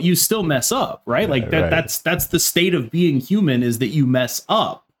still mess up, right? Like that's the state of being human, is that you mess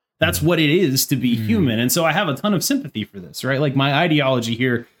up. That's what it is to be human. And so I have a ton of sympathy for this, right? Like, my ideology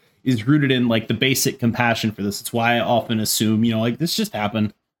here is rooted in like the basic compassion for this. It's why I often assume, you know, like, this just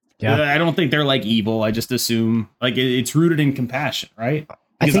happened. Yeah. I don't think they're like evil. I just assume like it's rooted in compassion, right?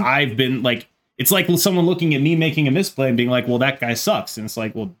 Because I've been like, it's like someone looking at me making a misplay and being like, well, that guy sucks. And it's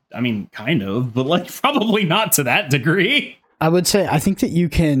like, well, I mean, kind of, but like probably not to that degree. I would say, I think that you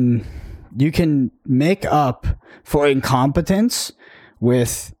can make up for incompetence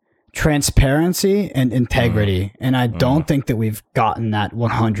with transparency and integrity. And I don't think that we've gotten that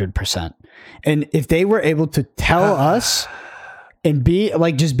 100%. And if they were able to tell us and be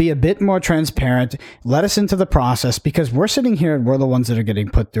like, just be a bit more transparent, let us into the process, because we're sitting here and we're the ones that are getting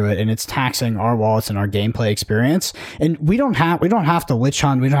put through it, and it's taxing our wallets and our gameplay experience. And we don't have to witch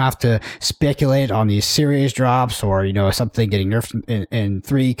hunt. We don't have to speculate on these series drops or, you know, something getting nerfed in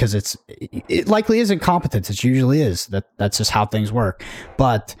 3, because it likely is incompetence. It usually is. That's just how things work.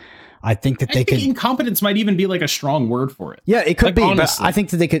 But I think that incompetence might even be like a strong word for it. Yeah, it could like, be. honestly. But I think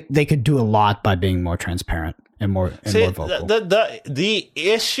that they could do a lot by being more transparent and more vocal. The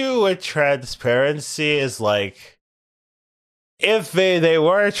issue with transparency is like, if they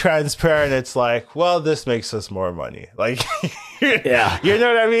were transparent, it's like, well, this makes us more money. Like, yeah, you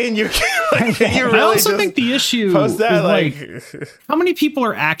know what I mean? You really. I also think the issue is like, how many people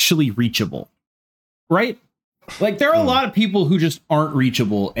are actually reachable, right? Like, there are a lot of people who just aren't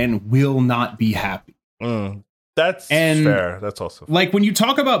reachable and will not be happy. That's fair. That's also fair. Like, when you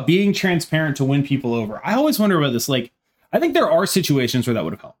talk about being transparent to win people over, I always wonder about this. Like, I think there are situations where that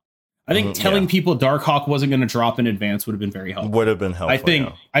would have helped. I think telling people Darkhawk wasn't going to drop in advance would have been very helpful. Would have been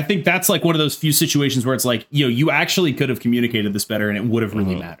helpful. I think that's like one of those few situations where it's like, you know, you actually could have communicated this better and it would have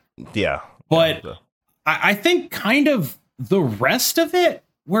really mattered. Yeah. But I think kind of the rest of it,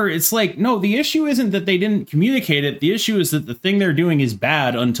 where it's like, no, the issue isn't that they didn't communicate it. The issue is that the thing they're doing is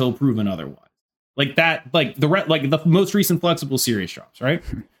bad until proven otherwise. Like that, like the most recent flexible series drops, right?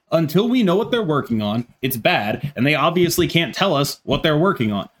 Until we know what they're working on, it's bad, and they obviously can't tell us what they're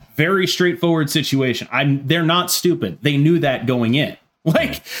working on. Very straightforward situation. They're not stupid. They knew that going in.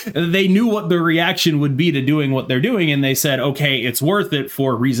 Like, they knew what the reaction would be to doing what they're doing, and they said, okay, it's worth it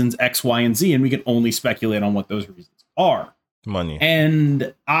for reasons X, Y, and Z, and we can only speculate on what those reasons are. Money.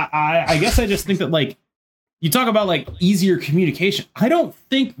 And I guess I just think that, like, you talk about like easier communication. I don't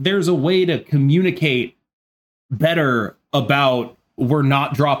think there's a way to communicate better about, we're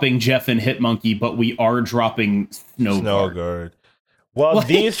not dropping Jeff and Hitmonkey, but we are dropping Snowguard. Well, like,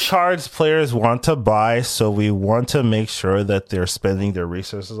 these cards players want to buy, so we want to make sure that they're spending their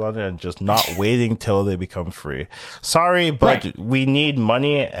resources on it and just not waiting till they become free. Sorry, but we need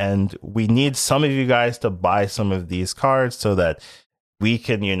money, and we need some of you guys to buy some of these cards so that we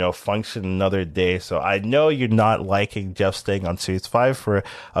can, you know, function another day. So I know you're not liking Jeff staying on Series 5 for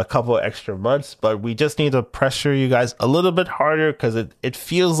a couple extra months, but we just need to pressure you guys a little bit harder, because it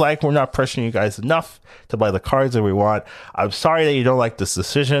feels like we're not pressuring you guys enough to buy the cards that we want. I'm sorry that you don't like this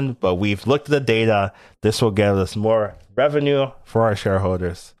decision, but we've looked at the data. This will give us more revenue for our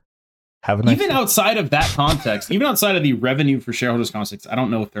shareholders. Have a nice even day. Outside of that context, even outside of the revenue for shareholders context, I don't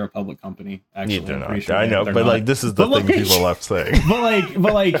know if they're a public company. Actually, sure I know, but not. Like, this is the thing people love saying.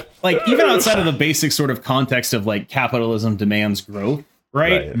 But like even outside of the basic sort of context of like capitalism demands growth,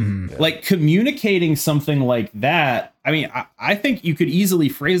 right? Mm-hmm. Like communicating something like that. I mean, I think you could easily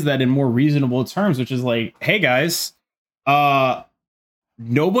phrase that in more reasonable terms, which is like, hey guys,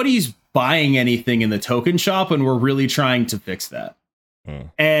 nobody's buying anything in the token shop, and we're really trying to fix that.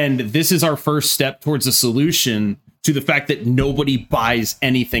 And this is our first step towards a solution to the fact that nobody buys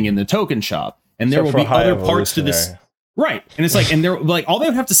anything in the token shop. And there will be other parts to this. Right. And it's like, and they're like, all they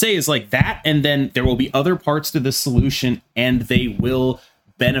would have to say is like that. And then there will be other parts to this solution, and they will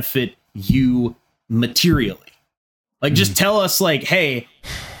benefit you materially. Like, just tell us like, hey,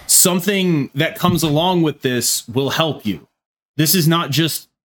 something that comes along with this will help you. This is not just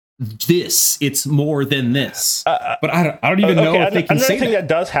this, it's more than this. But I don't even know if they can say that. Another thing that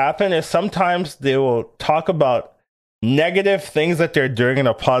does happen is sometimes they will talk about negative things that they're doing in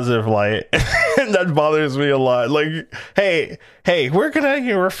a positive light. And that bothers me a lot. Like, hey,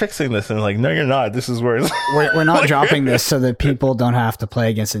 we're fixing this. And like, no, you're not. This is where it's we're not dropping this so that people don't have to play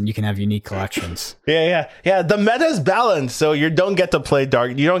against it and you can have unique collections. Yeah. The meta's balanced, so you don't get to play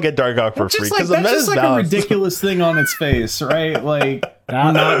dark. You don't get Dark Oak for free because the meta's like balanced. A ridiculous thing on its face, right? Like,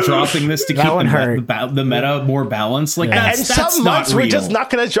 we're not dropping this to keep the meta more balanced. Like, and some months we're just not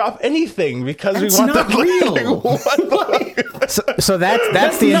going to drop anything because we want not real. So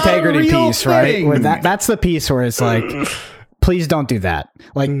that's the integrity piece, right? Where that's the piece where it's like, please don't do that.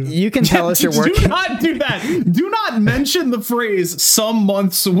 Like, you can tell us you're working. Do not do that. Do not mention the phrase "some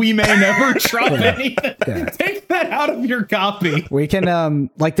months we may never drop anything." Take that out of your copy. We can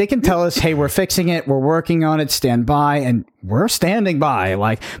like, they can tell us, hey, we're fixing it, we're working on it, stand by, and we're standing by.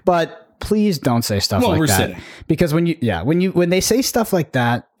 Like, but please don't say stuff like that. Sitting. Because when they say stuff like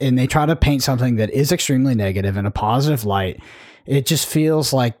that and they try to paint something that is extremely negative in a positive light, it just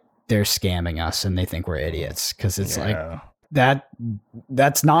feels like they're scamming us and they think we're idiots, because it's like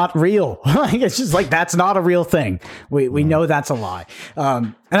that's not real. Like, it's just like, that's not a real thing. We know that's a lie.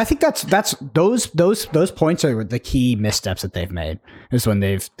 And I think that's those points are the key missteps that they've made, is when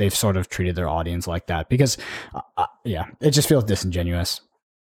they've sort of treated their audience like that, because it just feels disingenuous.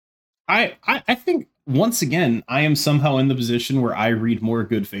 I think, once again, I am somehow in the position where I read more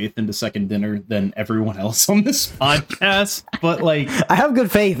good faith into Second Dinner than everyone else on this podcast. But like, I have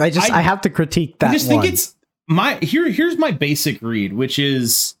good faith. I have to critique that. I just think it's here's my basic read, which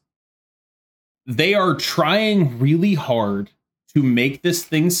is they are trying really hard to make this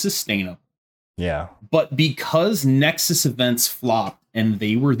thing sustainable. Yeah. But because Nexus events flopped and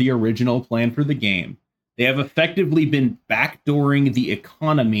they were the original plan for the game, they have effectively been backdooring the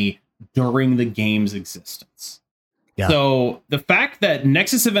economy during the game's existence. Yeah. So the fact that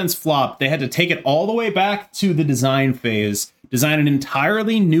Nexus events flopped, they had to take it all the way back to the design phase, design an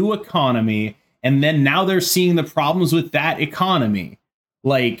entirely new economy, and then now they're seeing the problems with that economy.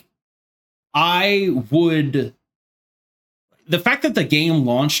 Like, the fact that the game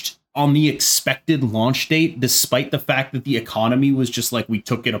launched on the expected launch date, despite the fact that the economy was just like, we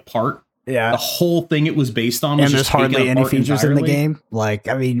took it apart. Yeah, the whole thing it was based on, was and there's hardly any features entirely in the game. Like,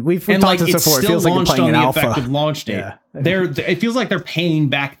 I mean, we've talked this before. It feels like you're playing an alpha. Effective launch date. Yeah. It feels like they're paying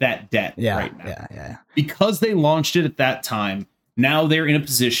back that debt right now. Yeah. Because they launched it at that time, now they're in a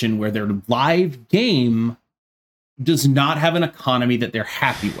position where their live game does not have an economy that they're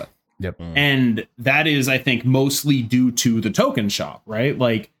happy with. Yep. And that is, I think, mostly due to the token shop, right?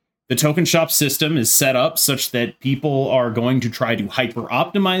 Like, the token shop system is set up such that people are going to try to hyper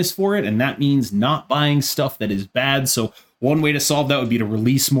optimize for it. And that means not buying stuff that is bad. So one way to solve that would be to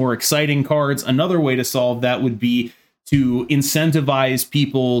release more exciting cards. Another way to solve that would be to incentivize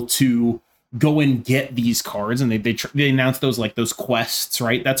people to go and get these cards. And they announced those quests,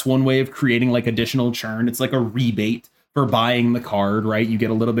 right? That's one way of creating like additional churn. It's like a rebate for buying the card, right? You get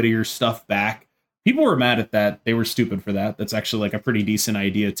a little bit of your stuff back. People were mad at that. They were stupid for that. That's actually like a pretty decent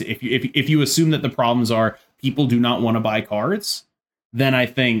idea. If you assume that the problems are people do not want to buy cards, then I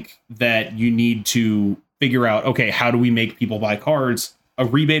think that you need to figure out, okay, how do we make people buy cards? A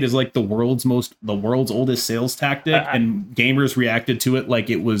rebate is like the world's oldest sales tactic, and gamers reacted to it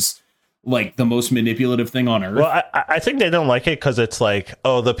like it was like the most manipulative thing on earth. Well, I think they don't like it because it's like,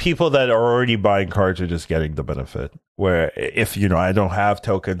 oh, the people that are already buying cards are just getting the benefit. Where if, I don't have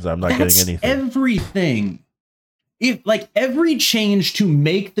tokens, I'm not getting anything. Everything. Every change to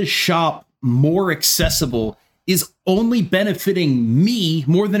make the shop more accessible is only benefiting me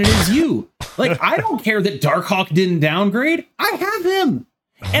more than it is you. Like, I don't care that Darkhawk didn't downgrade. I have him.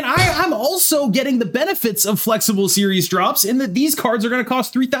 And I'm also getting the benefits of flexible series drops in that these cards are going to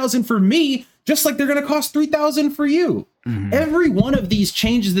cost 3,000 for me, just like they're going to cost 3,000 for you. Mm-hmm. Every one of these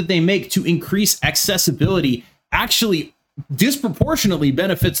changes that they make to increase accessibility actually disproportionately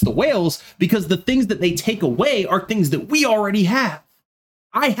benefits the whales, because the things that they take away are things that we already have.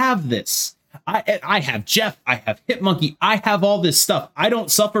 I have this. I have Jeff. I have Hitmonkey. I have all this stuff. I don't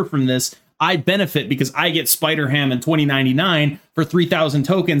suffer from this. I benefit because I get Spider-Ham and 2099 for 3,000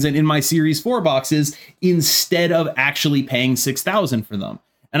 tokens and in my Series 4 boxes instead of actually paying 6,000 for them.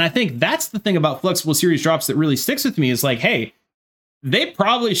 And I think that's the thing about flexible series drops that really sticks with me is like, hey, they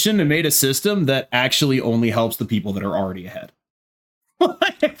probably shouldn't have made a system that actually only helps the people that are already ahead.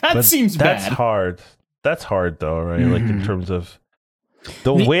 Seems bad. That's hard. That's hard though, right? Like in terms of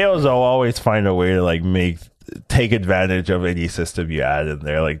the whales, will always find a way to like take advantage of any system you add in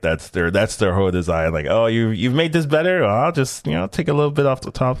there. Like that's their whole design. Like, oh, you've made this better. Well, I'll just take a little bit off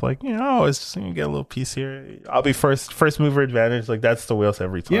the top. Like, it's just get a little piece here. I'll be first mover advantage. Like that's the whales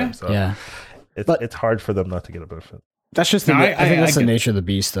every time. Yeah. So yeah, it's hard for them not to get a benefit. That's just I think that's the nature of the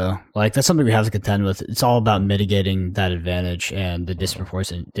beast, though. Like that's something we have to contend with. It's all about mitigating that advantage and the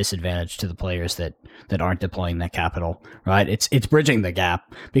disproportionate disadvantage to the players that aren't deploying that capital. Right? It's bridging the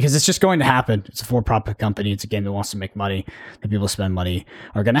gap because it's just going to happen. It's a for-profit company. It's a game that wants to make money. The people who spend money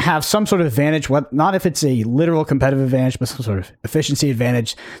are going to have some sort of advantage. Not if it's a literal competitive advantage, but some sort of efficiency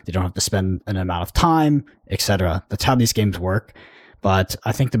advantage. They don't have to spend an amount of time, etc. That's how these games work. But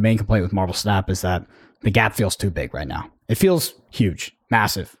I think the main complaint with Marvel Snap is that the gap feels too big right now. It feels huge,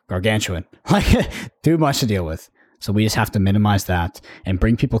 massive, gargantuan, like too much to deal with. So we just have to minimize that and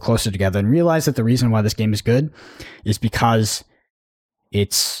bring people closer together and realize that the reason why this game is good is because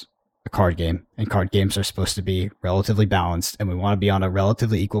it's a card game, and card games are supposed to be relatively balanced, and we want to be on a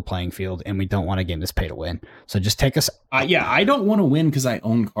relatively equal playing field, and we don't want a game that's pay to win. So just take us. I don't want to win because I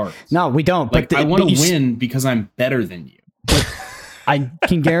own cards. No, we don't. Like, I want to win because I'm better than you. I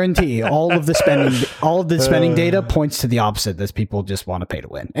can guarantee all of the spending data points to the opposite. That people just want to pay to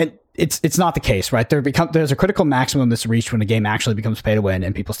win, and it's not the case, right? There's a critical maximum that's reached when a game actually becomes pay to win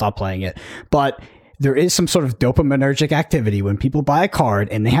and people stop playing it. But there is some sort of dopaminergic activity when people buy a card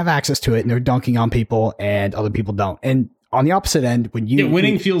and they have access to it and they're dunking on people and other people don't. And on the opposite end, when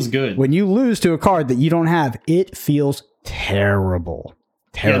winning feels good. When you lose to a card that you don't have, it feels terrible.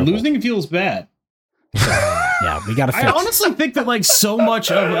 Yeah, losing feels bad. Yeah, we gotta fix. I honestly think that like so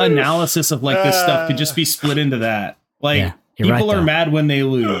much of analysis of like this stuff could just be split into that. Like people are mad when they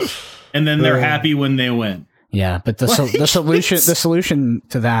lose, and then they're happy when they win. Yeah, but the solution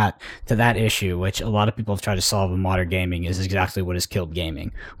to that issue, which a lot of people have tried to solve in modern gaming, is exactly what has killed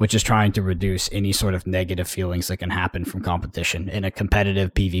gaming, which is trying to reduce any sort of negative feelings that can happen from competition in a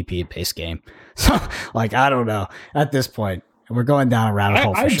competitive PvP based game. So, like, I don't know. At this point, we're going down a rabbit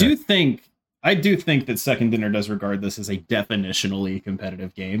hole. I do think that Second Dinner does regard this as a definitionally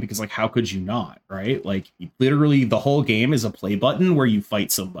competitive game because, like, how could you not, right? Like, literally, the whole game is a play button where you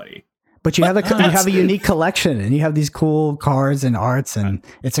fight somebody. But you have a unique collection, and you have these cool cards and arts, and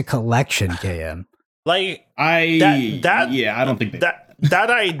it's a collection, KM. Like, I don't think that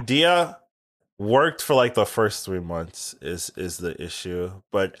idea worked for like the first 3 months is the issue.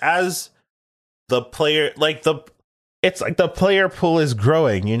 But as the player, it's like the player pool is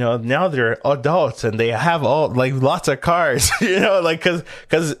growing, now they're adults and they have lots of cards,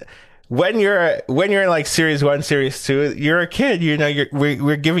 because when you're in like Series 1, Series 2, you're a kid,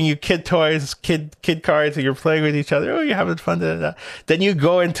 we're giving you kid toys, kid cards, and you're playing with each other. Oh, you're having fun. Then you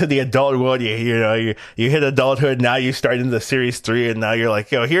go into the adult world, you hit adulthood. Now you start into Series 3, and now you're like,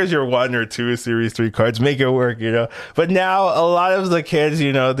 here's your 1 or 2 Series 3 cards, make it work, But now a lot of the kids,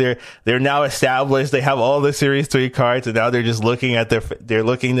 they're now established. They have all the Series 3 cards, and now they're just looking at they're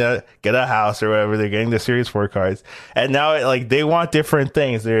looking to get a house or whatever. They're getting the Series 4 cards, and now like they want different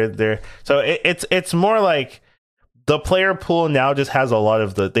things. So it's more like the player pool now just has a lot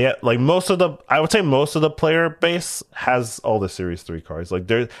of I would say most of the player base has all the Series 3 cards. Like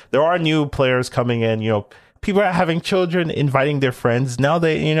there are new players coming in, people are having children, inviting their friends. Now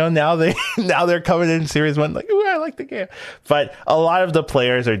now they're coming in Series 1 like, ooh, I like the game. But a lot of the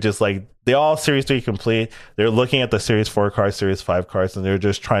players are just like, they all Series 3 complete. They're looking at the Series 4 cards, Series 5 cards, and they're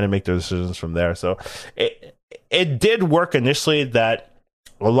just trying to make their decisions from there. So it did work initially that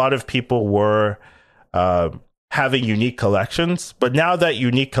a lot of people were having unique collections, but now that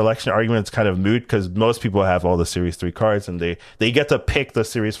unique collection argument is kind of moot because most people have all the Series 3 cards and they get to pick the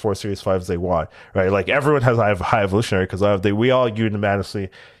Series 4, Series 5s they want, right? Like everyone has High Evolutionary because we all unanimously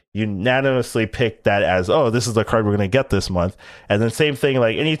pick that as, oh, this is the card we're going to get this month. And then same thing,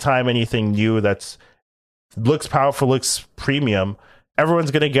 like anytime anything new that's looks powerful, looks premium, everyone's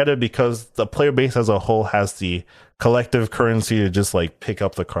going to get it because the player base as a whole has the collective currency to just like pick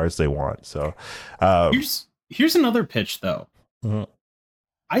up the cards they want. So here's another pitch though. Mm-hmm.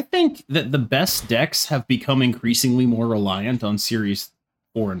 I think that the best decks have become increasingly more reliant on Series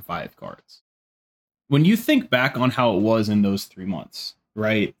 4 and 5 cards. When you think back on how it was in those 3 months,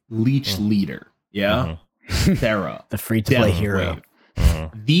 right? Leech Leader, yeah, Thera, the free-to-play Death hero. Wave.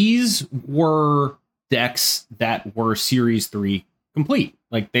 These were decks that were Series 3 complete.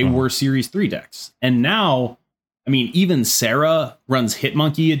 Like they were Series 3 decks. And now, I mean, even Sarah runs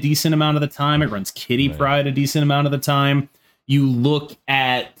Hitmonkey a decent amount of the time. It runs Kitty Pryde a decent amount of the time. You look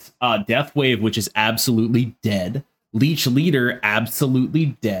at Death Wave, which is absolutely dead. Leech Leader,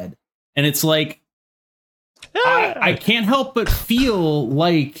 absolutely dead. And it's like, I can't help but feel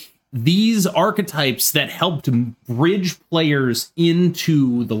like these archetypes that helped bridge players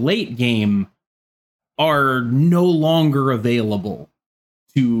into the late game are no longer available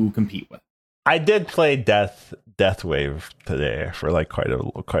to compete with. I did play Death Wave today for like quite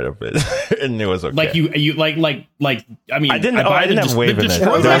a bit, and it was okay. Like you like I mean, I didn't have wave in it. There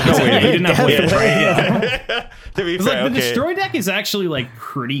was no wave. You didn't have wave, right? Yeah. To be fair, the Destroy deck is actually like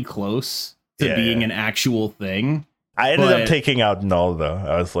pretty close to being an actual thing. I ended up taking out Null though.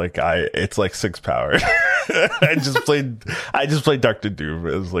 I was like, it's like 6 power. I just played Dr. Doom.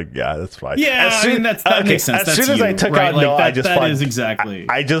 It was like, yeah, that's fine. Yeah, that makes sense. As soon as I took out Null, I just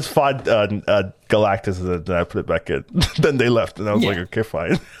fought Galactus and then I put it back in. Then they left and I was like, okay,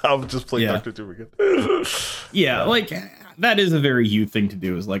 fine. I'll just play Dr. Doom again. Like that is a very you thing to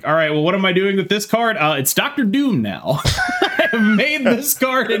do. Is like, all right, well, what am I doing with this card? It's Dr. Doom now. I have made this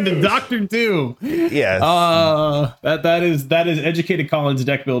card into Dr. Doom. Yes. That is EducatedCollins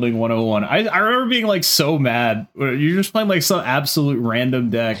deck building 101. I remember being like so mad. You're just playing like some absolute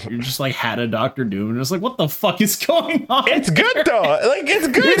random deck. You're just like had a Dr. Doom and it's like, what the fuck is going on? It's good though. Like it's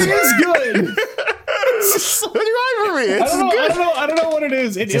good. It is good. What do you want from me? It's good. I don't know what it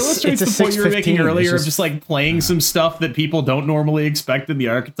is. It illustrates the point you were making earlier of just like playing some stuff that people don't normally expect in the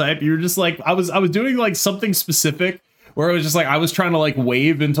archetype. You were just like, I was doing like something specific where it was just like I was trying to like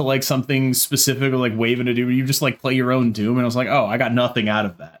wave into like something specific or like wave into Doom. You just like play your own Doom, and I was like, oh, I got nothing out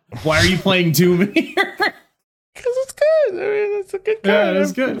of that. Why are you playing Doom in here? Because it's good. I mean, it's a good card. Yeah,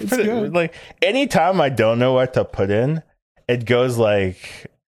 it's good. It's good. Like anytime I don't know what to put in, it goes like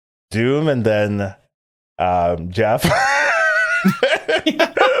Doom and then Jeff. That's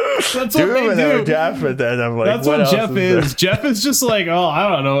what they do. Jeff, and then I'm like, that's what Jeff is. Jeff is just like, oh, I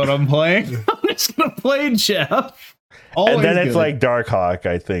don't know what I'm playing. I'm just gonna play Jeff. Always and then it's good. like Darkhawk,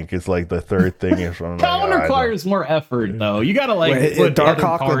 I think, is like the third thing. Collin requires more effort, though. You gotta like put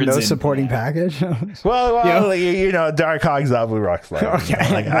Darkhawk with no supporting package. Well, you know, Darkhawk's not Blue Rock Slide.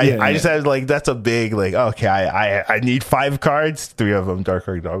 Okay. Like I just had like that's a big like okay, I need 5 cards, 3 of them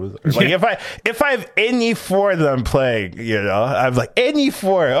Darkhawk Dogs. Like if I have any 4 that I'm playing, you know, I'm like any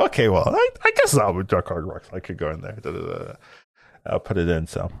 4. Okay, well, I guess I'll with Darkhawk Rocks. I could go in there. I'll put it in.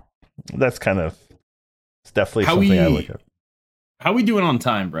 So that's kind of. It's definitely something I look at. How we doing on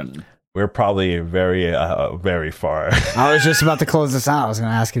time, Brendan? We're probably very, very far. I was just about to close this out. I was going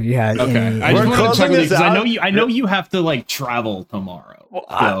to ask if you had. Okay, I just wanted to check with you because I know you have to like travel tomorrow.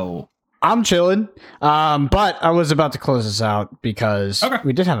 So I'm chilling, but I was about to close this out because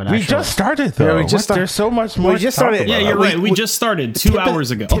we did have an. We just started though. Yeah, there's so much more. We just started. Yeah, you're right. We just started 2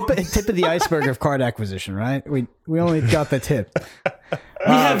 hours ago. Tip of the iceberg of card acquisition, right? We only got the tip.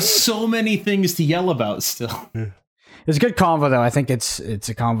 We have so many things to yell about still. It's a good convo, though. I think it's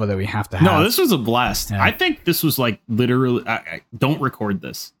a convo that we have to have. No, this was a blast. Yeah. I think this was like literally. Don't record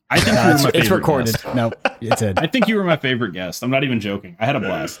this. I think you were my favorite. It's recorded. Guest. Nope, it's it. I think you were my favorite guest. I'm not even joking. I had a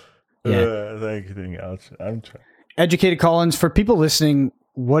blast. Yeah. Thank you. I'm trying. EducatedCollins, for people listening,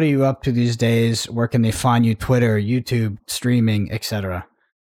 what are you up to these days? Where can they find you? Twitter, YouTube, streaming, etc.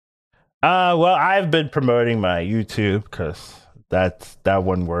 Well, I've been promoting my YouTube because that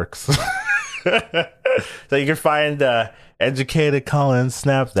one works. So you can find EducatedCollins,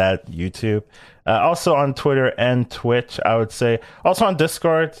 Snap, that YouTube. Also on Twitter and Twitch, I would say. Also on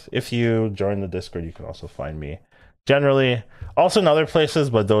Discord. If you join the Discord, you can also find me. Generally, also in other places,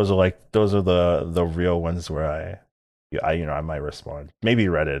 but those are the real ones where I might respond. Maybe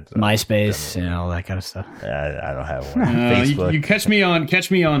Reddit, MySpace, all that kind of stuff. I don't have one. Facebook. You catch me on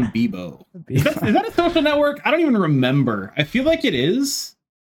Bebo. Is that a social network? I don't even remember. I feel like it is.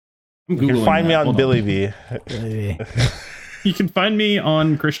 You can find me on Billy V. You can find me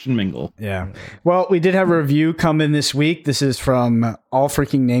on Christian Mingle. Yeah. Well, we did have a review come in this week. This is from All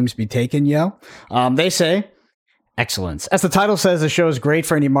Freaking Names Be Taken, Yo. They say, excellence. As the title says, the show is great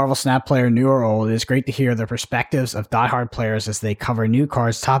for any Marvel Snap player, new or old. It is great to hear the perspectives of diehard players as they cover new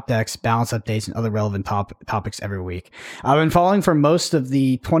cards, top decks, balance updates, and other relevant topics every week. I've been following for most of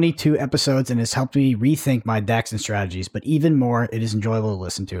the 22 episodes and it's helped me rethink my decks and strategies, but even more, it is enjoyable to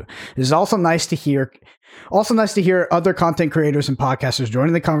listen to. It is also nice to hear Also nice to hear other content creators and podcasters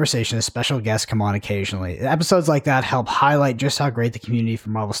joining the conversation as special guests come on occasionally. Episodes like that help highlight just how great the community for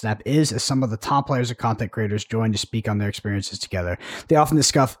Marvel Snap is, as some of the top players and content creators join to speak on their experiences together. They often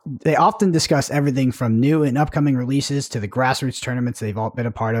discuss everything from new and upcoming releases to the grassroots tournaments they've all been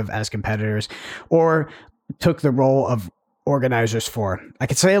a part of as competitors, or took the role of organizers for. I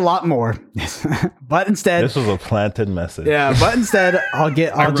could say a lot more, but instead, this was a planted message. Yeah, but instead, I'll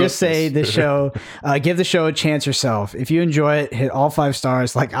just say the show, give the show a chance yourself. If you enjoy it, hit all 5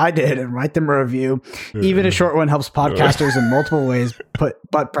 stars like I did and write them a review. Even a short one helps podcasters in multiple ways,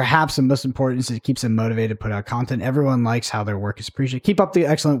 but perhaps the most important is it keeps them motivated to put out content. Everyone likes how their work is appreciated. Keep up the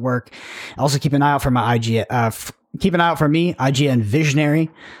excellent work. Also, keep an eye out for my IG. Keep an eye out for me, IGN Visionary.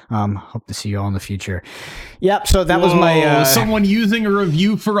 Hope to see you all in the future. Yep. So that was my someone using a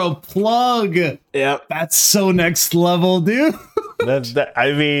review for a plug. Yep. That's so next level, dude.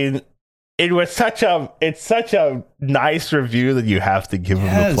 I mean, it's such a nice review that you have to give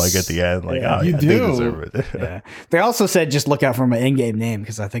them the plug at the end. Like, you do. They deserve it. Yeah. They also said just look out for my in-game name,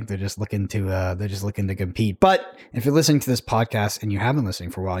 because I think they're just looking to compete. But if you're listening to this podcast and you have been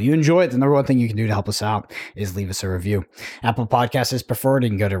listening for a while, you enjoy it, the number one thing you can do to help us out is leave us a review. Apple Podcasts is preferred. You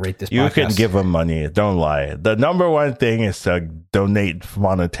can go to rate this podcast. You can give them money. Don't lie. The number one thing is to donate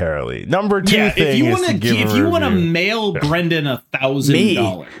monetarily. Number two thing is to give if you want to mail Brendan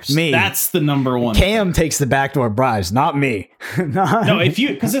 $1,000, that's the number one. Cam takes the backdoor bribes, not me. No, if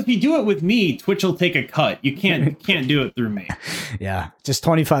you do it with me, Twitch will take a cut. You can't do it through me. Yeah, just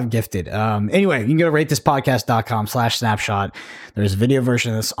 25 gifted. Anyway, you can go to ratethispodcast.com/snapshot. There's a video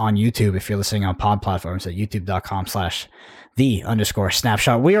version of this on YouTube if you're listening on pod platforms at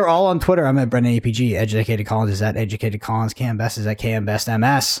youtube.com/the_snapshot. We are all on Twitter. I'm at Brendan APG. EducatedCollins is at EducatedCollins. Cam Best is at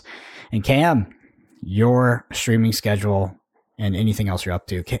KMBestMS. And Cam, your streaming schedule and anything else you're up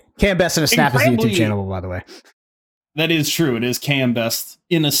to. Cam Best in a Snap is the YouTube channel, by the way. That is true. It is Cam Best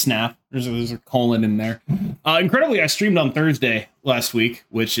in a Snap. There's a colon in there. Incredibly, I streamed on Thursday last week,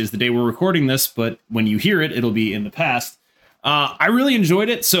 which is the day we're recording this, but when you hear it, it'll be in the past. I really enjoyed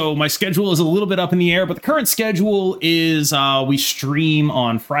it, so my schedule is a little bit up in the air, but the current schedule is we stream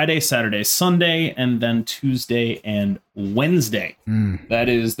on Friday, Saturday, Sunday, and then Tuesday and Wednesday. That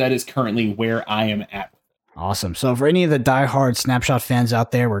is currently where I am at. Awesome. So for any of the diehard Snapshot fans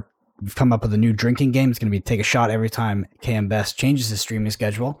out there, we've come up with a new drinking game. It's going to be take a shot every time KM Best changes his streaming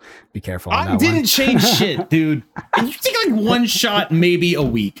schedule. Be careful. I didn't change shit, dude. You take like one shot maybe a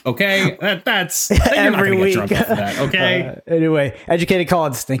week, okay? That's every week. Get drunk off of that, okay? Anyway, Educated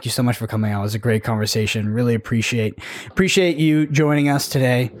Collins, thank you so much for coming out. It was a great conversation. Really appreciate you joining us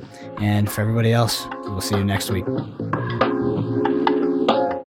today. And for everybody else, we'll see you next week.